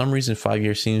 for some reason, 5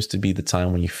 years seems to be the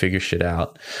time when you figure shit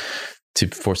out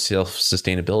for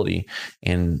self-sustainability,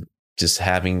 and just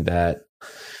having that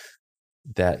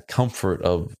comfort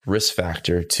of risk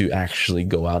factor to actually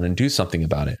go out and do something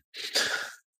about it.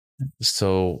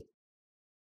 So,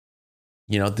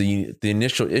 the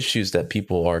initial issues that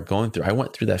people are going through, I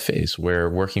went through that phase where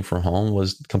working from home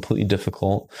was completely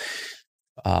difficult.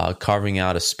 Carving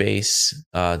out a space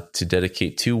to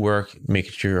dedicate to work,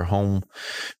 making sure your home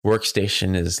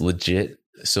workstation is legit.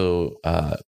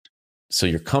 So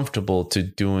you're comfortable to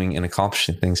doing and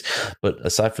accomplishing things. But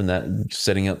aside from that,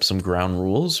 setting up some ground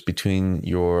rules between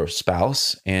your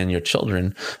spouse and your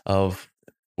children of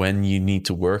when you need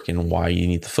to work and why you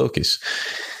need to focus.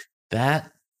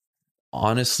 That,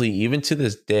 honestly, even to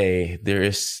this day, there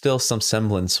is still some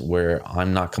semblance where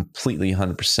I'm not completely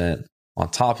 100% on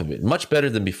top of it. Much better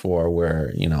than before,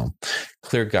 where,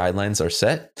 clear guidelines are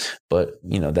set, but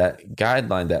that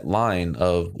guideline, that line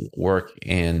of work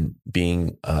and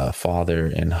being a father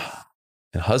and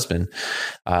husband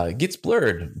gets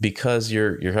blurred because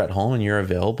you're at home and you're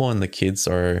available, and the kids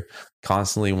are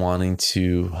constantly wanting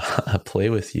to play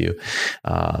with you,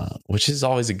 which is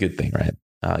always a good thing, right?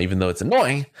 Even though it's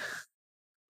annoying,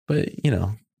 but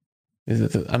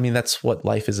that's what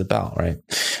life is about, right?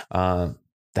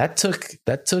 that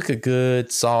took a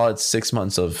good solid 6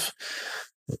 months of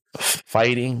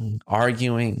fighting,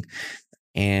 arguing,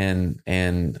 and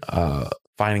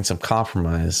finding some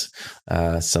compromise,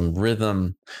 some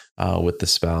rhythm with the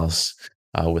spouse,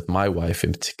 with my wife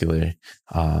in particular,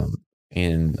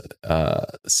 in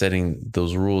setting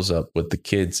those rules up with the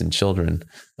kids and children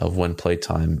of when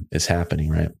playtime is happening,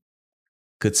 right?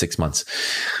 Good 6 months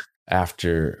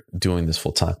after doing this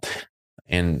full time.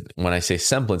 And when I say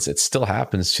semblance, it still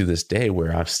happens to this day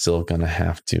where I'm still going to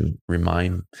have to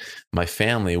remind my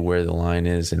family where the line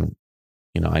is. And,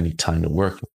 I need time to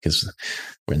work because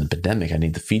we're in the pandemic. I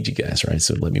need to feed you guys, right?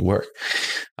 So let me work.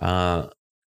 That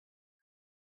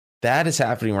is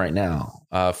happening right now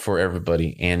for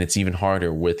everybody. And it's even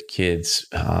harder with kids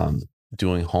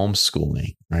doing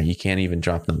homeschooling, right? You can't even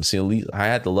drop them. See, at least I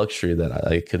had the luxury that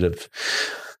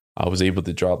I was able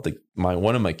to drop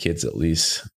one of my kids at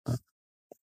least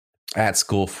at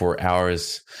school for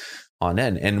hours on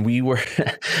end. And we were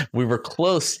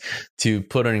close to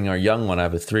putting our young one, I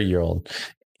have a 3-year-old,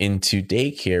 into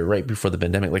daycare right before the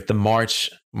pandemic. Like the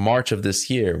March of this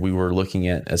year, we were looking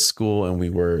at a school and we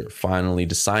were finally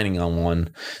deciding on one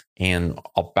and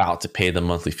about to pay the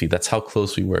monthly fee. That's how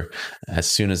close we were as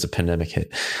soon as the pandemic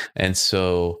hit. And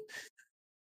so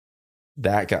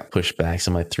that got pushed back.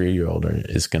 So my 3-year-old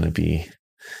is going to be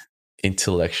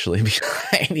intellectually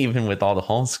behind, even with all the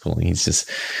homeschooling. He's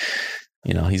just,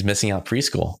 he's missing out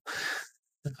preschool.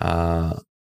 So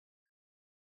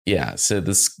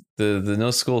the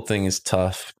no school thing is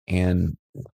tough, and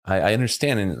I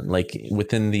understand, and like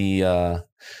within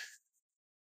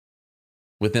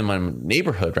my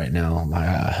neighborhood right now,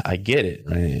 I get it.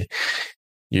 Right?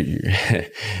 You're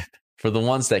for the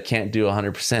ones that can't do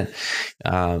 100%,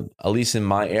 at least in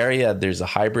my area, there's a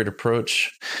hybrid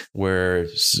approach where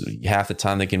half the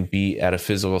time they can be at a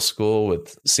physical school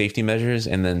with safety measures,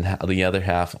 and then the other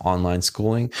half online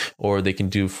schooling, or they can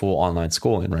do full online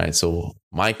schooling, right? So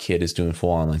my kid is doing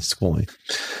full online schooling.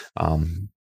 And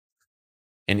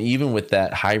even with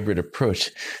that hybrid approach,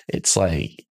 it's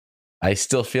like, I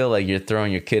still feel like you're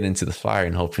throwing your kid into the fire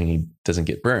and hoping he doesn't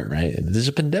get burnt, right? There's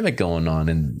a pandemic going on,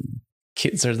 and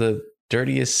kids are the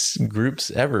dirtiest groups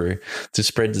ever to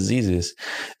spread diseases.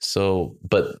 So,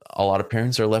 but a lot of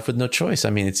parents are left with no choice. I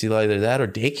mean, it's either that or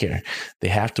daycare. They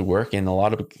have to work. And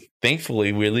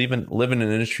thankfully, we're living in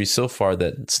an industry so far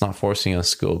that it's not forcing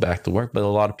us to go back to work, but a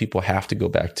lot of people have to go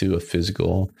back to a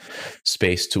physical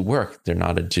space to work. They're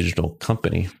not a digital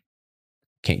company.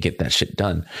 Can't get that shit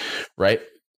done, right?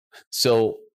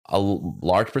 So a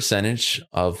large percentage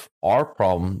of our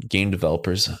problem, game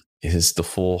developers, is the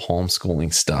full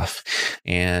homeschooling stuff.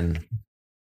 And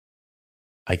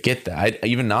I get that.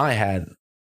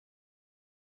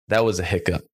 That was a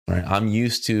hiccup, right?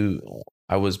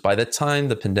 By the time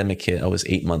the pandemic hit, I was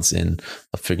 8 months in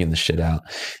of figuring the shit out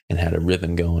and had a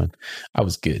rhythm going. I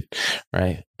was good,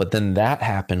 right? But then that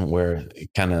happened where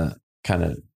it kind of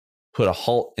put a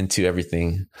halt into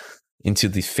everything, into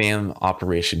the fam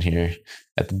operation here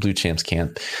at the Blue Champs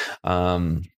camp.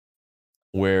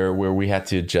 Where we had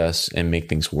to adjust and make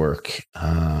things work.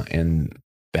 And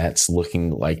that's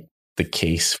looking like the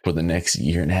case for the next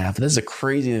year and a half. That's a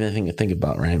crazy thing to think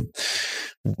about, right?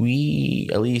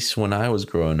 At least when I was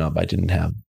growing up, I didn't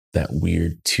have that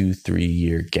weird 2-3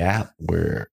 year gap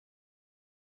where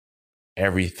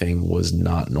everything was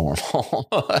not normal.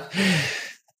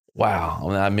 Wow.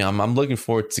 I mean, I'm looking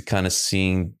forward to kind of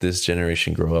seeing this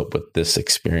generation grow up with this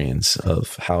experience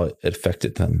of how it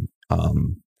affected them.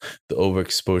 The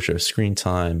overexposure of screen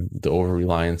time, the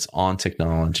over-reliance on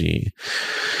technology,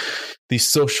 the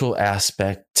social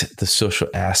aspect, the social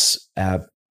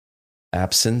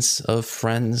absence of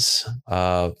friends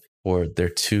or their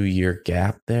 2-year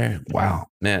gap there. Wow,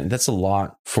 man, that's a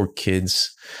lot for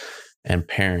kids and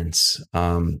parents.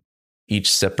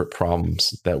 Each separate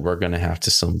problems that we're going to have to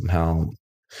somehow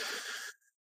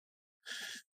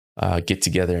get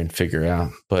together and figure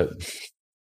out. But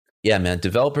yeah, man,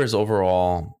 developers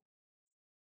overall,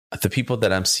 the people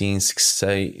that I'm seeing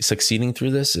succeeding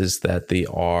through this is that they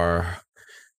are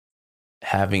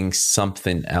having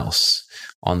something else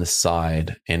on the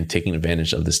side and taking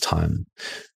advantage of this time.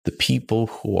 The people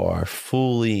who are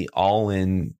fully all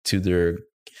in to their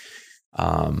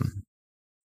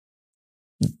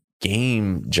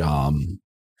game job,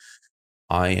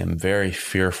 I am very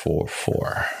fearful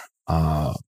for.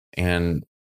 And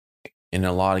in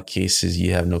a lot of cases,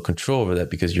 you have no control over that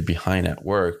because you're behind at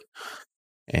work.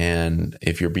 And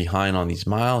if you're behind on these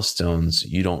milestones,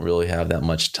 you don't really have that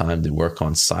much time to work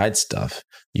on side stuff.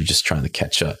 You're just trying to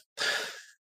catch up.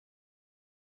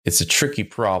 It's a tricky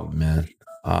problem, man.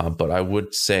 But I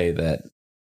would say that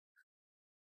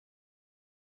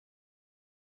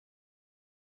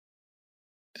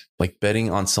like betting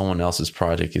on someone else's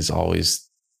project is always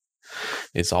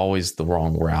the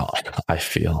wrong route, I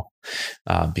feel,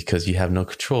 because you have no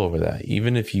control over that.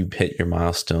 Even if you hit your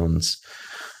milestones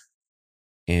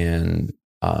and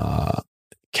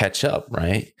catch up,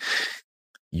 right?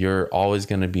 You're always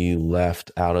going to be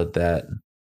left out of that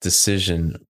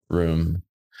decision room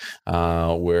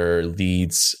where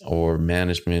leads or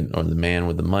management or the man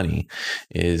with the money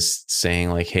is saying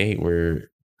like, hey,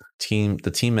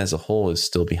 the team as a whole is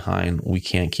still behind. We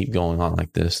can't keep going on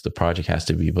like this. The project has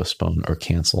to be postponed or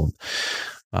canceled.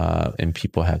 And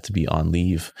people have to be on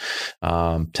leave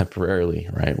temporarily,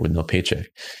 right? With no paycheck.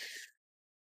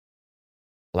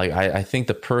 Like, I think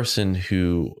the person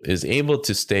who is able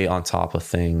to stay on top of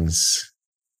things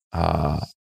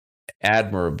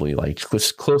admirably, like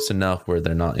close enough where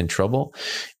they're not in trouble,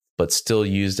 but still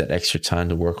use that extra time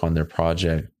to work on their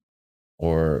project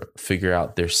or figure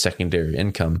out their secondary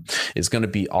income, is going to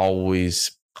be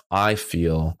always, I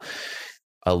feel,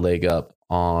 a leg up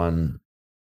on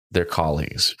their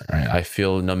colleagues, right? I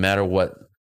feel no matter what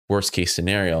worst case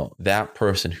scenario, that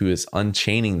person who is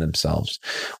unchaining themselves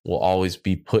will always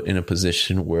be put in a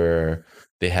position where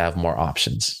they have more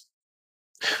options.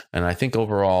 And I think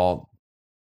overall,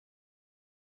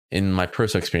 in my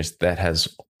personal experience, that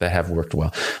have worked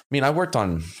well. I mean, I worked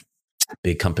on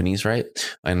big companies, right?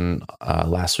 And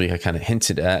last week I kind of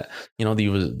hinted at,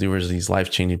 there was these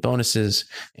life-changing bonuses.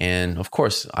 And of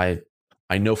course, I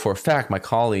know for a fact my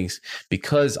colleagues,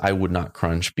 because I would not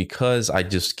crunch, because I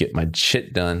just get my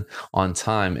shit done on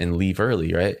time and leave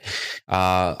early, right?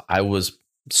 I was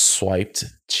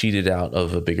cheated out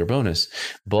of a bigger bonus.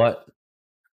 But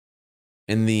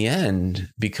in the end,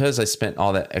 because I spent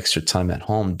all that extra time at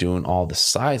home doing all the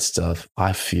side stuff,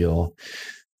 I feel,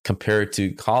 compared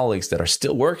to colleagues that are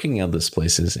still working in those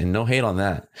places, and no hate on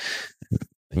that,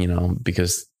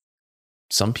 because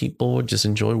some people just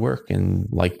enjoy work and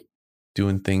like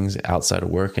doing things outside of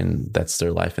work, and that's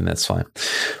their life, and that's fine.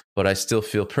 But I still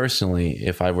feel personally,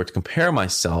 if I were to compare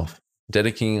myself,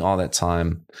 dedicating all that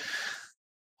time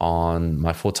on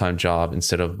my full-time job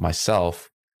instead of myself,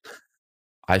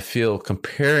 I feel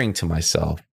comparing to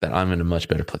myself that I'm in a much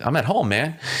better place. I'm at home,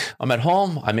 man. I'm at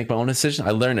home. I make my own decision.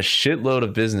 I learned a shitload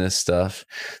of business stuff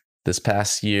this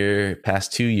past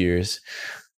 2 years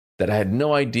that I had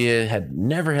no idea, had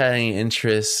never had any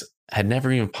interest, had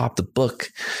never even popped a book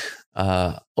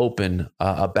open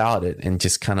about it, and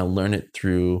just kind of learn it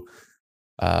through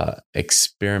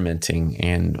experimenting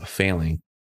and failing.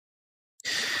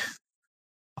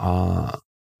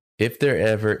 If there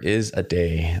ever is a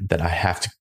day that I have to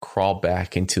crawl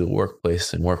back into the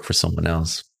workplace and work for someone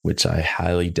else, which I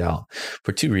highly doubt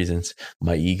for two reasons.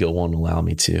 My ego won't allow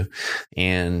me to.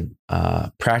 And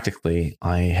practically,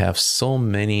 I have so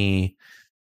many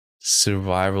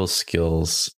survival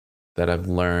skills that I've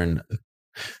learned,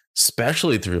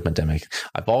 especially through the pandemic.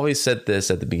 I've always said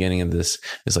this at the beginning of this.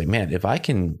 It's like, man, if I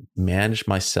can manage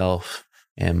myself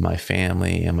and my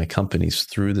family and my companies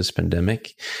through this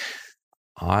pandemic,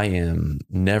 I am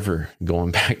never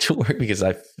going back to work, because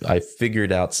I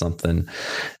figured out something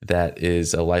that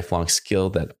is a lifelong skill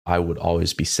that I would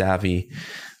always be savvy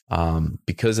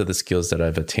because of the skills that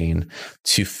I've attained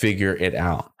to figure it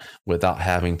out without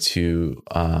having to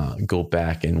go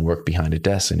back and work behind a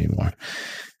desk anymore.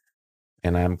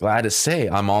 And I'm glad to say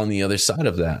I'm on the other side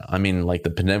of that. I mean, like,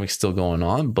 the pandemic's still going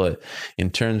on, but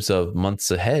in terms of months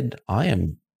ahead, I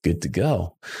am good to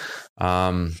go.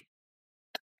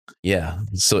 Yeah.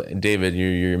 So, David,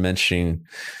 you're mentioning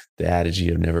the adage,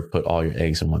 you have never put all your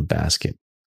eggs in one basket.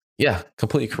 Yeah,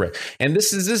 completely correct. And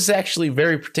this is actually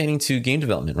very pertaining to game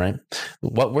development, right?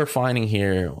 What we're finding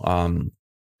here, and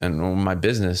my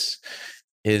business,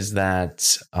 is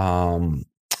that the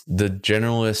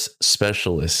generalist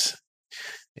specialist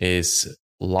is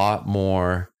a lot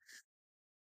more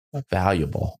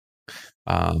valuable.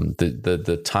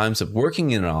 The times of working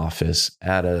in an office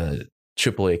at a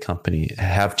AAA company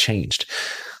have changed,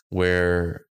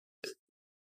 where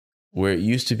it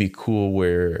used to be cool,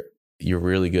 where you're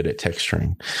really good at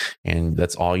texturing and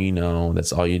that's all you know,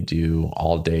 that's all you do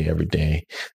all day, every day.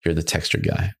 You're the texture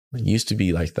guy. It used to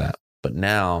be like that. But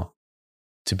now,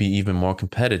 to be even more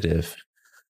competitive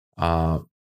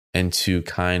and to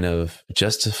kind of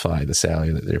justify the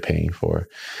salary that they're paying for,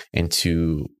 and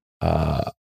to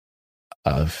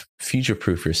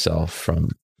future-proof yourself from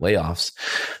layoffs,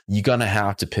 you're going to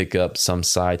have to pick up some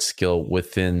side skill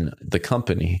within the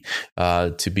company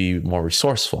to be more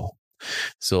resourceful.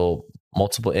 So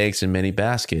multiple eggs in many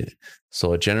basket.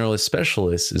 So a generalist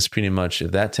specialist is pretty much,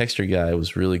 if that texture guy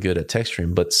was really good at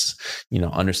texturing, but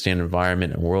understand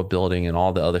environment and world building and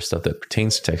all the other stuff that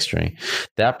pertains to texturing,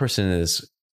 that person is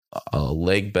a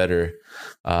leg better,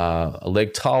 a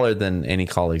leg taller than any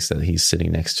colleagues that he's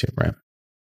sitting next to, right?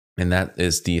 And that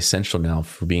is the essential now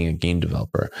for being a game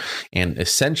developer, and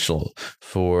essential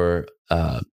for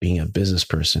being a business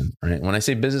person, right? When I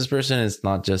say business person, it's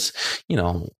not just,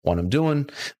 what I'm doing,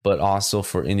 but also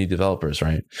for indie developers,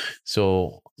 right?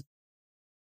 So,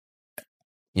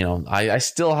 I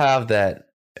still have that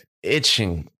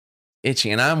itching,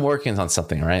 and I'm working on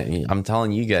something, right? I'm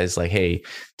telling you guys, like, hey,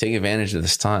 take advantage of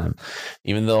this time.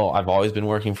 Even though I've always been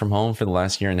working from home for the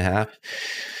last year and a half,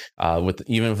 with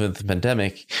the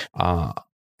pandemic,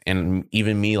 and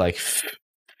even me, like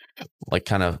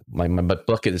kind of my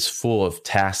bucket is full of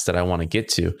tasks that I want to get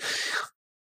to.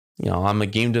 I'm a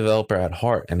game developer at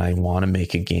heart, and I want to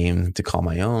make a game to call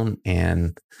my own,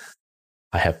 and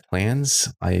I have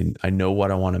plans. I know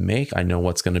what I want to make. I know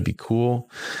what's going to be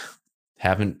cool.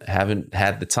 Haven't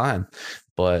had the time,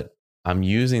 but I'm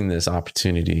using this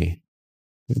opportunity,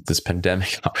 this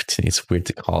pandemic opportunity. It's weird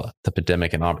to call it the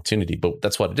pandemic an opportunity, but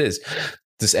that's what it is.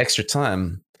 This extra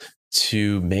time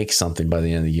to make something by the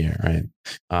end of the year, right?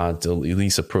 To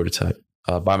release a prototype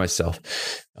by myself,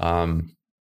 to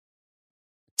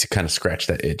kind of scratch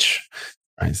that itch,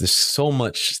 right? There's so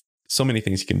many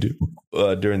things you can do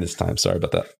during this time. Sorry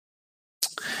about that.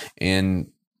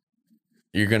 And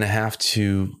you're going to have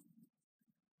to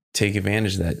take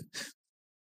advantage of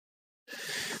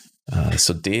that.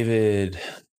 So David's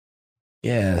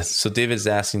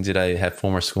asking, did I have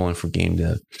formal schooling for game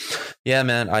dev? Yeah,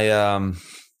 man. I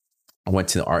went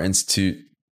to the Art Institute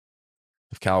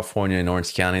of California in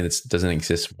Orange County. That doesn't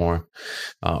exist more.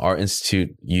 Art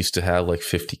Institute used to have like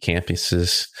 50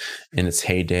 campuses in its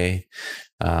heyday.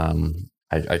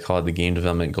 I call it the game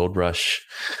development gold rush,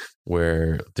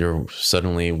 where there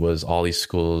suddenly was all these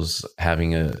schools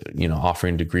having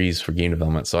offering degrees for game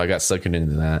development. So I got suckered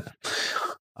into that.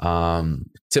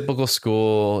 Typical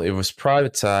school, it was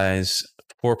privatized,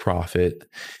 for profit.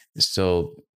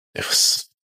 So it was,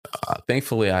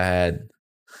 thankfully I had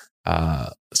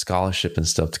scholarship and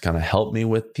stuff to kind of help me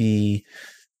with the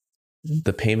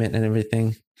payment and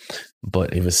everything.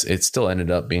 But it still ended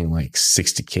up being like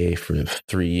 $60K for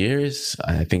 3 years.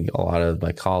 I think a lot of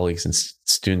my colleagues and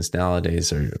students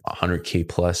nowadays are $100K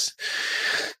plus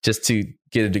just to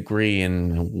get a degree,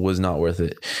 and was not worth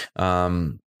it.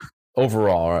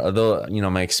 Overall, although,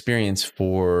 my experience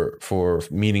for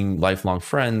meeting lifelong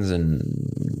friends and,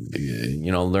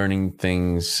 learning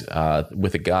things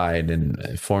with a guide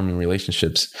and forming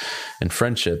relationships and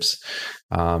friendships,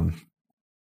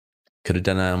 could have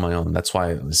done that on my own. That's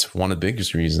why it's one of the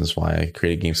biggest reasons why I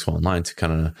created Game School Online, to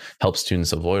kind of help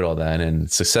students avoid all that.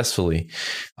 And successfully,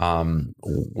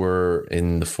 we're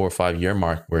in the 4 or 5 year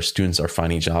mark where students are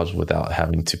finding jobs without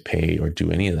having to pay or do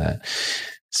any of that.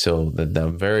 So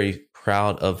I'm very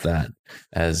proud of that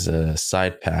as a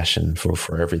side passion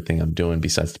for everything I'm doing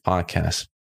besides the podcast.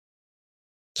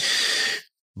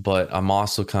 But I'm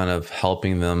also kind of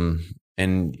helping them,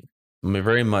 and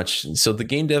very much so. The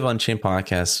Game Dev Unchained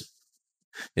podcast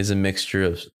is a mixture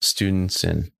of students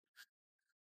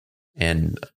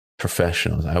and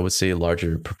professionals. I would say a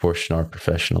larger proportion are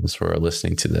professionals who are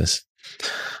listening to this.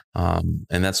 And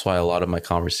that's why a lot of my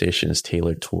conversation is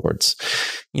tailored towards,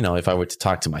 if I were to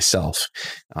talk to myself,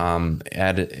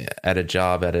 at a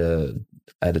job, at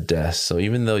a desk. So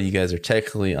even though you guys are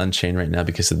technically unchained right now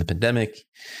because of the pandemic,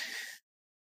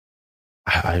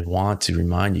 I want to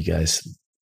remind you guys,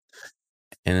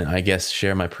 and I guess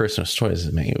share my personal stories.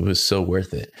 I mean, it was so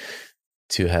worth it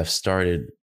to have started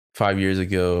 5 years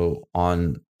ago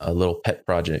on a little pet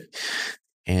project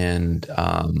and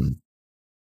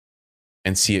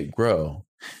see it grow.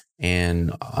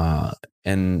 And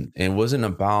it wasn't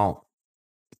about,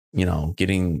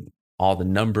 getting all the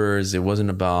numbers. It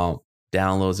wasn't about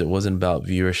downloads. It wasn't about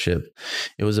viewership.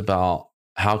 It was about,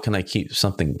 how can I keep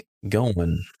something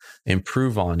going,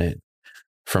 improve on it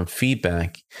from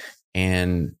feedback,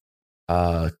 and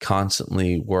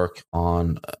constantly work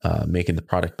on making the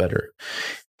product better.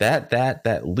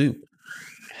 That loop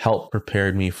helped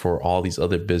prepare me for all these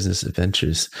other business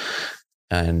adventures,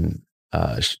 and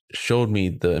showed me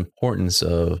the importance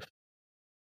of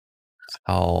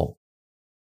how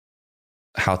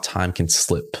time can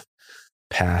slip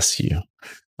past you,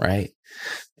 right?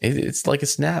 It's like a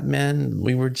snap, man.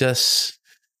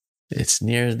 It's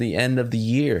near the end of the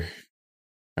year,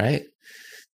 right?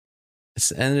 It's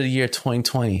the end of the year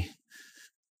 2020.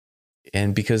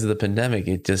 And because of the pandemic,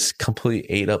 it just completely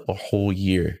ate up a whole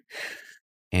year.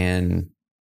 And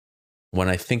when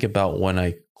I think about when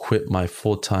I quit my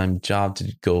full-time job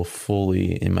to go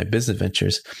fully in my business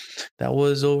ventures, that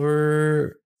was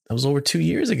over 2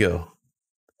 years ago,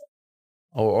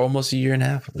 or almost a year and a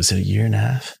half. Was it a year and a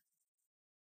half?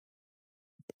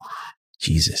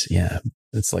 Jesus. Yeah.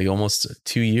 It's like almost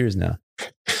 2 years now.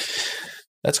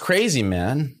 That's crazy,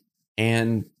 man.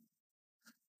 And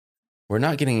we're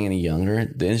not getting any younger.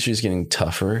 The industry is getting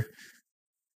tougher.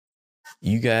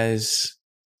 You guys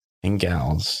and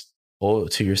gals owe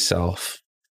it to yourself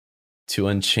to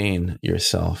unchain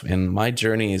yourself. And my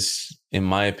journey is, in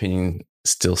my opinion,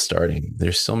 still starting.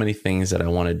 There's so many things that I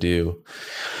want to do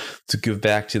to give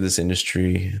back to this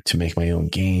industry, to make my own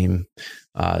game,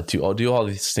 to do all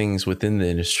these things within the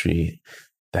industry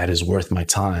that is worth my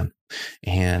time.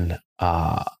 And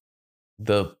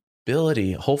the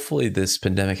ability, hopefully this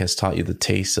pandemic has taught you the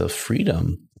taste of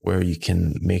freedom, where you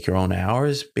can make your own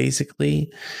hours,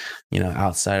 basically,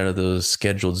 outside of those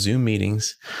scheduled Zoom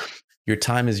meetings. Your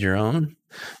time is your own,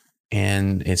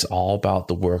 and it's all about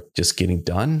the work just getting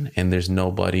done. And there's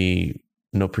no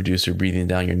producer breathing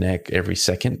down your neck every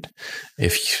second.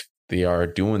 If they are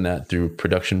doing that through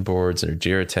production boards or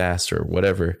Jira tasks or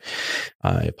whatever,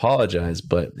 I apologize.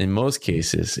 But in most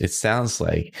cases, it sounds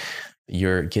like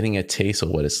you're getting a taste of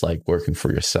what it's like working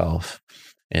for yourself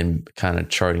and kind of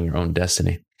charting your own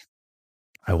destiny.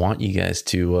 I want you guys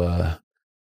to,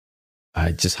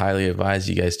 I just highly advise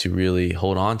you guys to really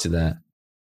hold on to that,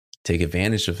 take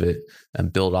advantage of it,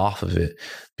 and build off of it,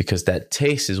 because that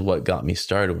taste is what got me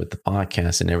started with the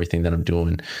podcast and everything that I'm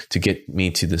doing to get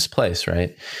me to this place,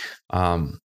 right?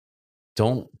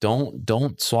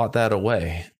 Don't swat that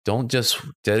away. Don't just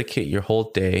dedicate your whole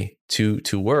day to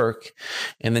work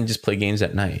and then just play games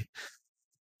at night.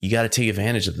 You got to take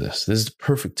advantage of this. This is the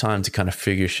perfect time to kind of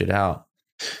figure shit out,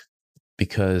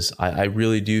 because I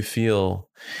really do feel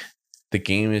the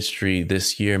game industry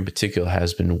this year in particular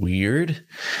has been weird.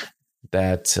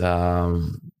 That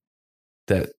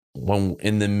when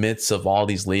in the midst of all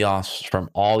these layoffs from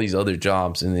all these other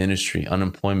jobs in the industry,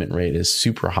 unemployment rate is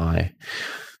super high.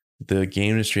 The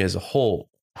game industry as a whole,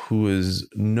 who is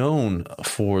known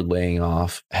for laying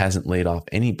off, hasn't laid off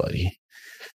anybody.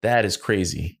 That is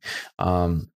crazy.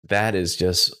 That is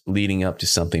just leading up to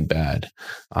something bad.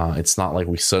 It's not like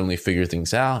we suddenly figure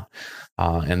things out.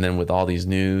 And then with all these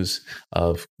news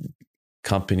of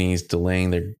companies delaying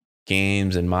their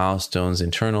games and milestones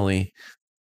internally,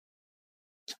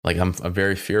 like I'm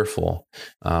very fearful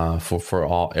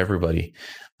for everybody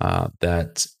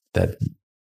that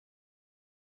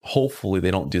hopefully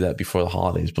they don't do that before the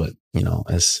holidays. But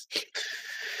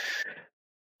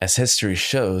as history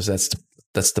shows,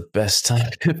 that's the best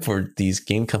time for these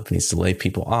game companies to lay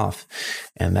people off,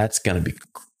 and that's going to be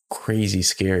crazy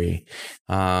scary.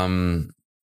 And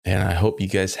I hope you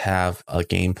guys have a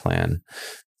game plan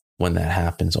when that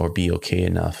happens, or be okay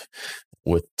enough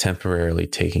with temporarily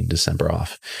taking December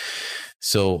off.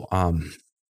 So,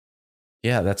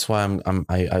 yeah, that's why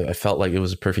I felt like it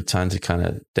was a perfect time to kind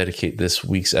of dedicate this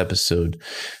week's episode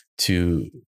to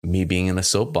me being in a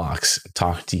soapbox,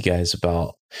 talk to you guys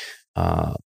about,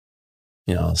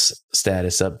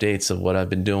 status updates of what I've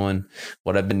been doing,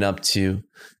 what I've been up to,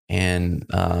 and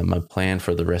my plan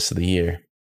for the rest of the year.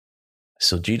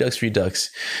 So GDux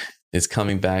Redux is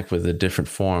coming back with a different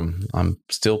form. I'm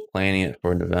still planning it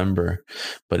for November,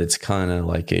 but it's kind of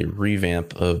like a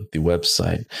revamp of the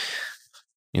website.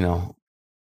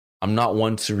 I'm not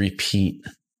one to repeat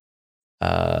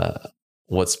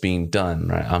what's being done,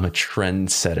 right? I'm a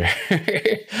trendsetter.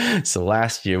 So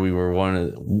last year we were one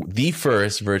of the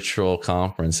first virtual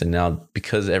conference, and now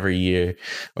because every year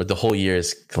or the whole year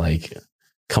is like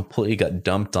completely got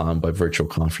dumped on by virtual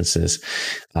conferences,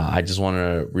 I just want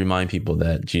to remind people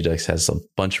that GDux has a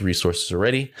bunch of resources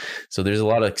already. So there's a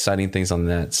lot of exciting things on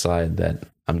that side that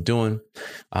I'm doing.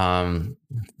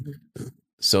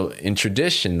 So in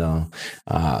tradition, though,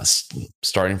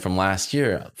 starting from last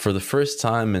year, for the first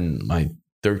time in my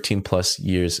 13 plus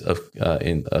years of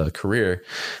in a career,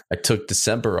 I took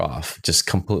December off, just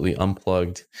completely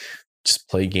unplugged, just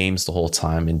play games the whole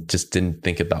time, and just didn't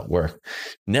think about work.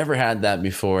 Never had that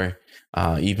before.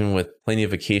 Even with plenty of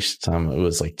vacation time, it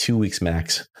was like 2 weeks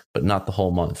max, but not the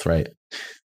whole month, right?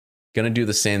 Gonna do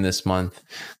the same this month.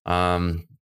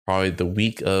 Probably the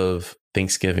week of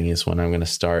Thanksgiving is when I'm going to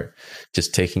start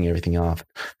just taking everything off.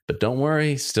 But don't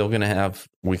worry, still going to have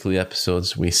weekly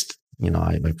episodes. There's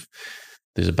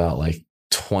about like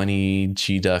 20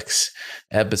 GDux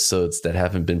episodes that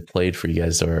haven't been played for you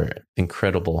guys that are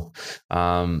incredible,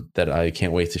 that I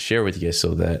can't wait to share with you guys.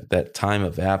 So that time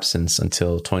of absence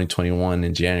until 2021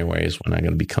 in January is when I'm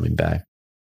going to be coming back.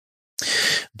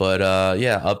 But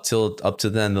up to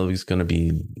then, there's going to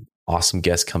be awesome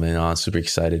guests coming on. Super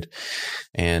excited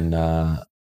and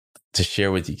to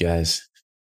share with you guys.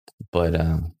 But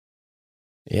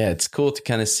it's cool to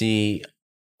kind of see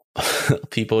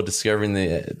people discovering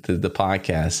the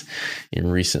podcast in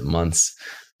recent months.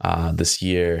 this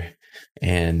year,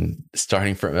 and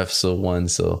starting from episode 1.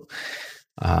 So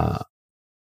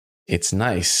it's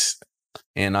nice.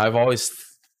 And I've always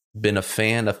been a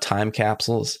fan of time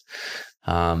capsules.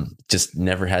 Just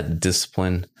never had the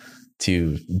discipline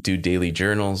to do daily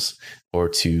journals or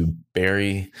to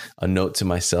bury a note to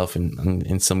myself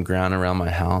in some ground around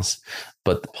my house.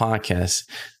 But the podcast,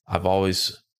 I've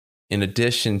always, in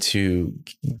addition to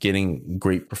getting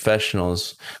great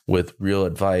professionals with real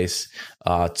advice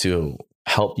to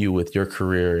help you with your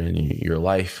career and your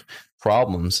life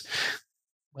problems,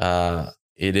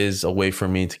 it is a way for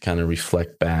me to kind of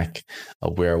reflect back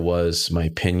where I was, my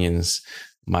opinions,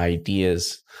 my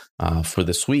ideas for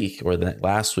this week or that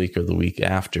last week or the week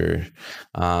after,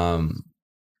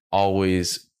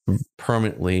 always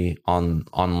permanently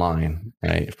online,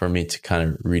 right? For me to kind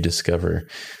of rediscover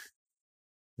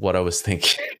what I was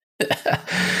thinking.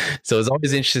 So it's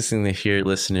always interesting to hear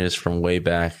listeners from way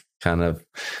back, kind of,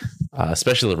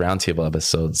 especially the roundtable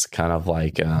episodes, kind of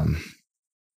like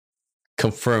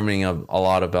confirming a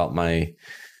lot about my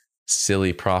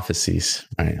silly prophecies.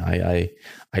 Right?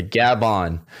 I gab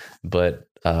on, but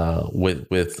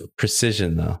with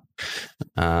precision though.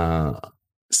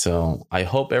 So I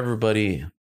hope everybody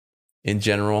in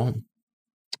general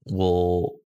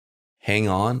will hang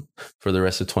on for the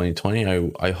rest of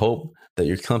 2020. I hope that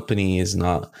your company is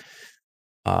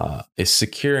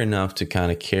secure enough to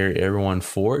kind of carry everyone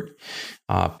forward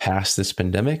past this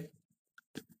pandemic.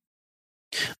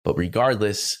 But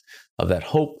regardless of that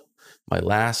hope, my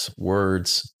last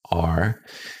words are,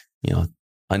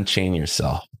 unchain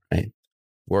yourself, right?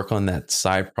 Work on that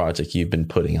side project you've been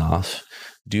putting off.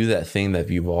 Do that thing that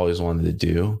you've always wanted to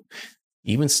do.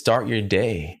 Even start your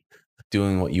day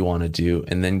doing what you want to do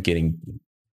and then getting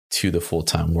to the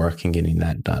full-time work and getting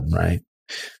that done, right?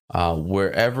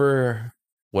 Whatever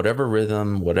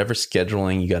rhythm, whatever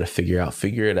scheduling you got to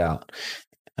figure it out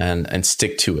and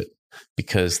stick to it,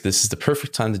 because this is the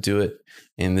perfect time to do it.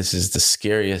 And this is the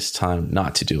scariest time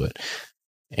not to do it.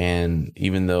 And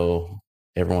even though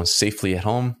everyone's safely at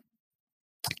home,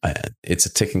 it's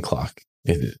a ticking clock.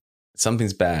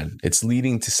 Something's bad. It's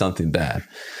leading to something bad.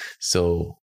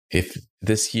 So if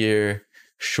this year,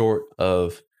 short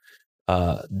of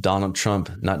Donald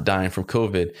Trump not dying from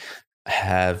COVID,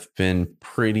 have been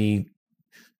pretty,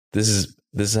 this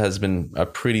has been a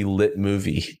pretty lit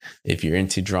movie if you're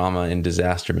into drama and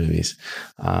disaster movies.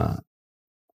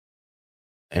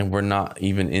 And we're not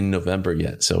even in November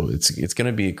yet. So it's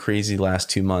going to be a crazy last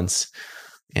 2 months.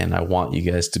 And I want you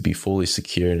guys to be fully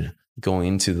secured going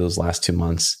into those last 2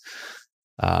 months,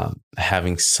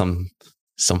 having some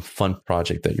fun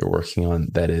project that you're working on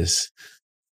that is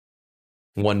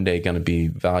one day going to be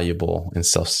valuable and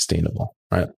self-sustainable,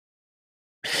 right?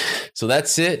 So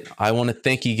that's it. I want to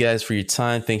thank you guys for your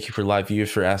time. Thank you for live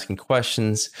viewers for asking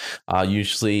questions.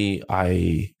 Usually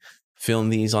I film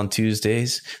these on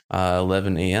Tuesdays,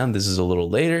 11 a.m. This is a little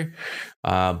later,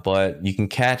 but you can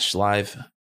catch live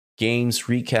games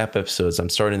recap episodes. I'm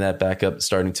starting that back up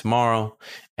starting tomorrow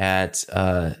at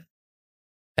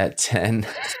 10.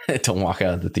 Don't walk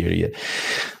out of the theater yet.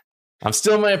 I'm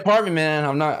still in my apartment, man.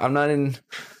 I'm not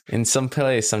in some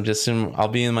place. I'll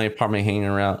be in my apartment hanging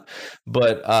around.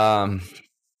 But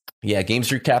yeah, games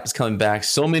recap is coming back.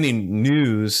 So many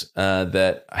news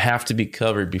that have to be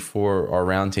covered before our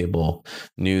roundtable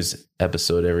news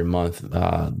episode every month.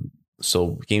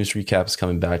 So games recap is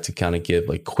coming back to kind of give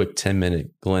like quick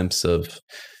 10-minute glimpse of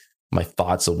my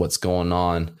thoughts of what's going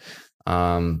on.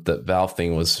 The Valve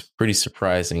thing was pretty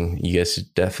surprising. You guys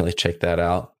should definitely check that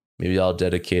out. Maybe I'll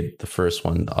dedicate the first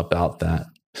one about that.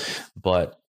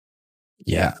 But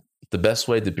yeah, the best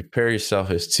way to prepare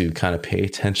yourself is to kind of pay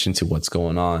attention to what's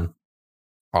going on,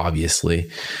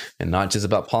 obviously, and not just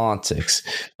about politics.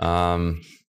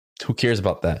 Who cares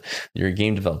about that? You're a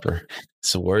game developer.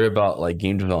 So worry about like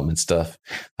game development stuff,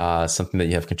 something that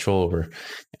you have control over.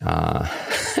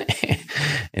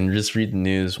 And just read the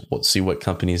news, see what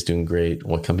companies doing great,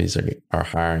 what companies are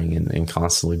hiring, and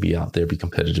constantly be out there, be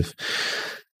competitive.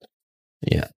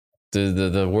 Yeah.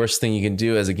 The worst thing you can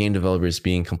do as a game developer is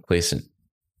being complacent.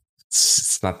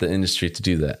 It's not the industry to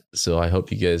do that. So I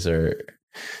hope you guys are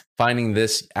finding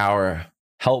this hour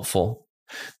helpful.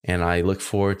 And I look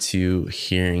forward to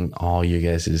hearing all you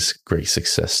guys' great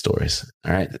success stories.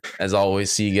 All right. As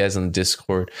always, see you guys on the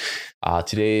Discord.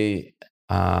 Today,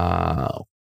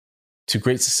 to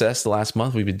great success the last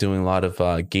month, we've been doing a lot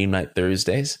of Game Night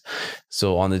Thursdays.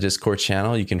 So on the Discord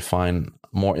channel, you can find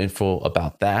more info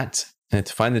about that. And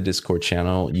to find the Discord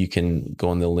channel, you can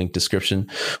go in the link description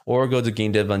or go to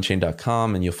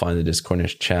GameDevUnchained.com and you'll find the Discord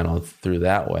channel through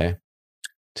that way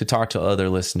to talk to other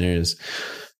listeners,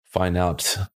 find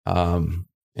out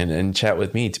and chat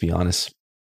with me, to be honest.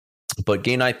 But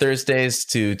Game Night Thursdays,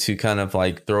 to kind of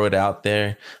like throw it out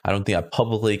there. I don't think I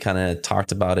publicly kind of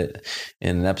talked about it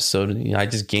in an episode. I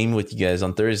just game with you guys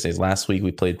on Thursdays. Last week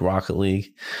we played Rocket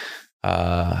League.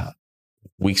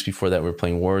 Weeks before that we were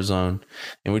playing Warzone,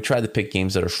 and we tried to pick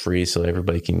games that are free so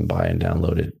everybody can buy and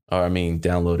download it.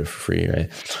 Download it for free, right?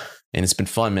 And it's been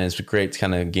fun, man. It's been great to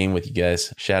kind of game with you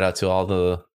guys. Shout out to all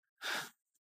the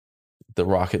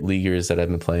Rocket Leaguers that I've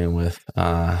been playing with.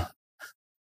 I've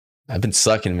been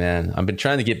sucking, man. I've been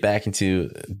trying to get back into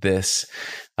this,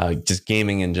 just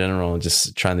gaming in general,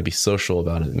 just trying to be social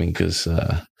about it. Because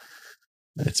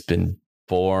it's been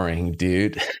boring,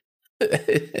 dude.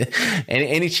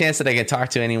 any chance that I can talk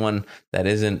to anyone that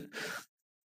isn't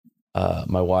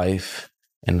my wife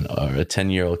or a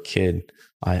 10-year-old kid,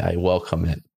 I welcome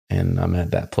it. And I'm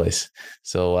at that place.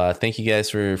 So thank you guys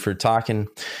for talking.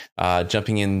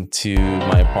 Jumping into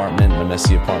my apartment, my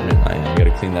messy apartment. I got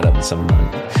to clean that up in some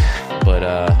moment. But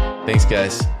thanks,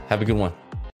 guys. Have a good one.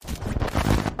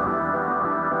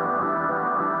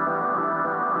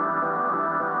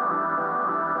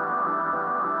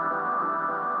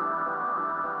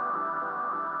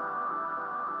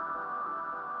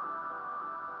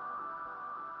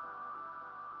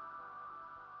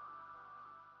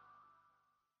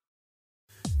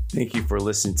 Thank you for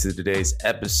listening to today's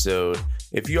episode.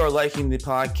 If you are liking the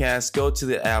podcast, go to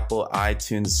the Apple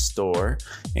iTunes store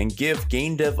and give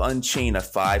Game Dev Unchained a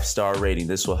 5-star rating.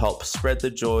 This will help spread the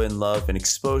joy and love and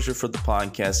exposure for the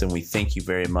podcast, and we thank you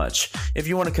very much. If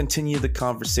you want to continue the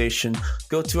conversation,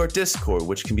 go to our Discord,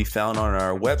 which can be found on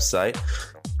our website,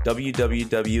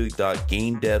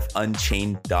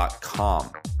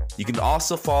 www.gamedevunchained.com. You can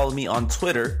also follow me on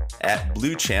Twitter at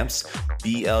BlueChamps,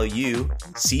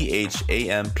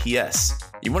 BlueChamps.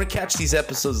 You want to catch these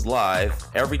episodes live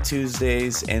every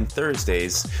Tuesdays and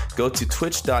Thursdays, go to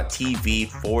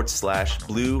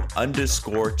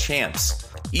twitch.tv/blue_champs.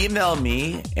 Email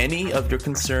me any of your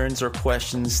concerns or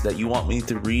questions that you want me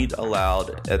to read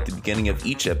aloud at the beginning of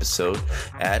each episode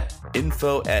at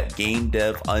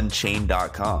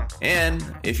info@gamedevunchained.com.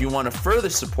 And if you want to further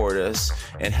support us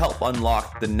and help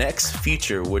unlock the next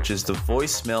feature, which is the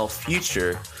voicemail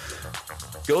feature,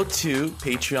 go to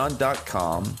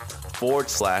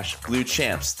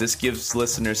patreon.com/BlueChamps. This gives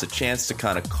listeners a chance to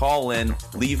kind of call in,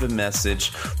 leave a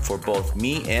message for both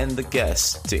me and the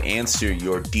guests to answer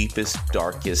your deepest,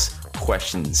 darkest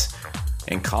questions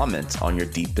and comment on your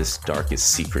deepest,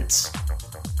 darkest secrets.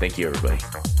 Thank you, everybody.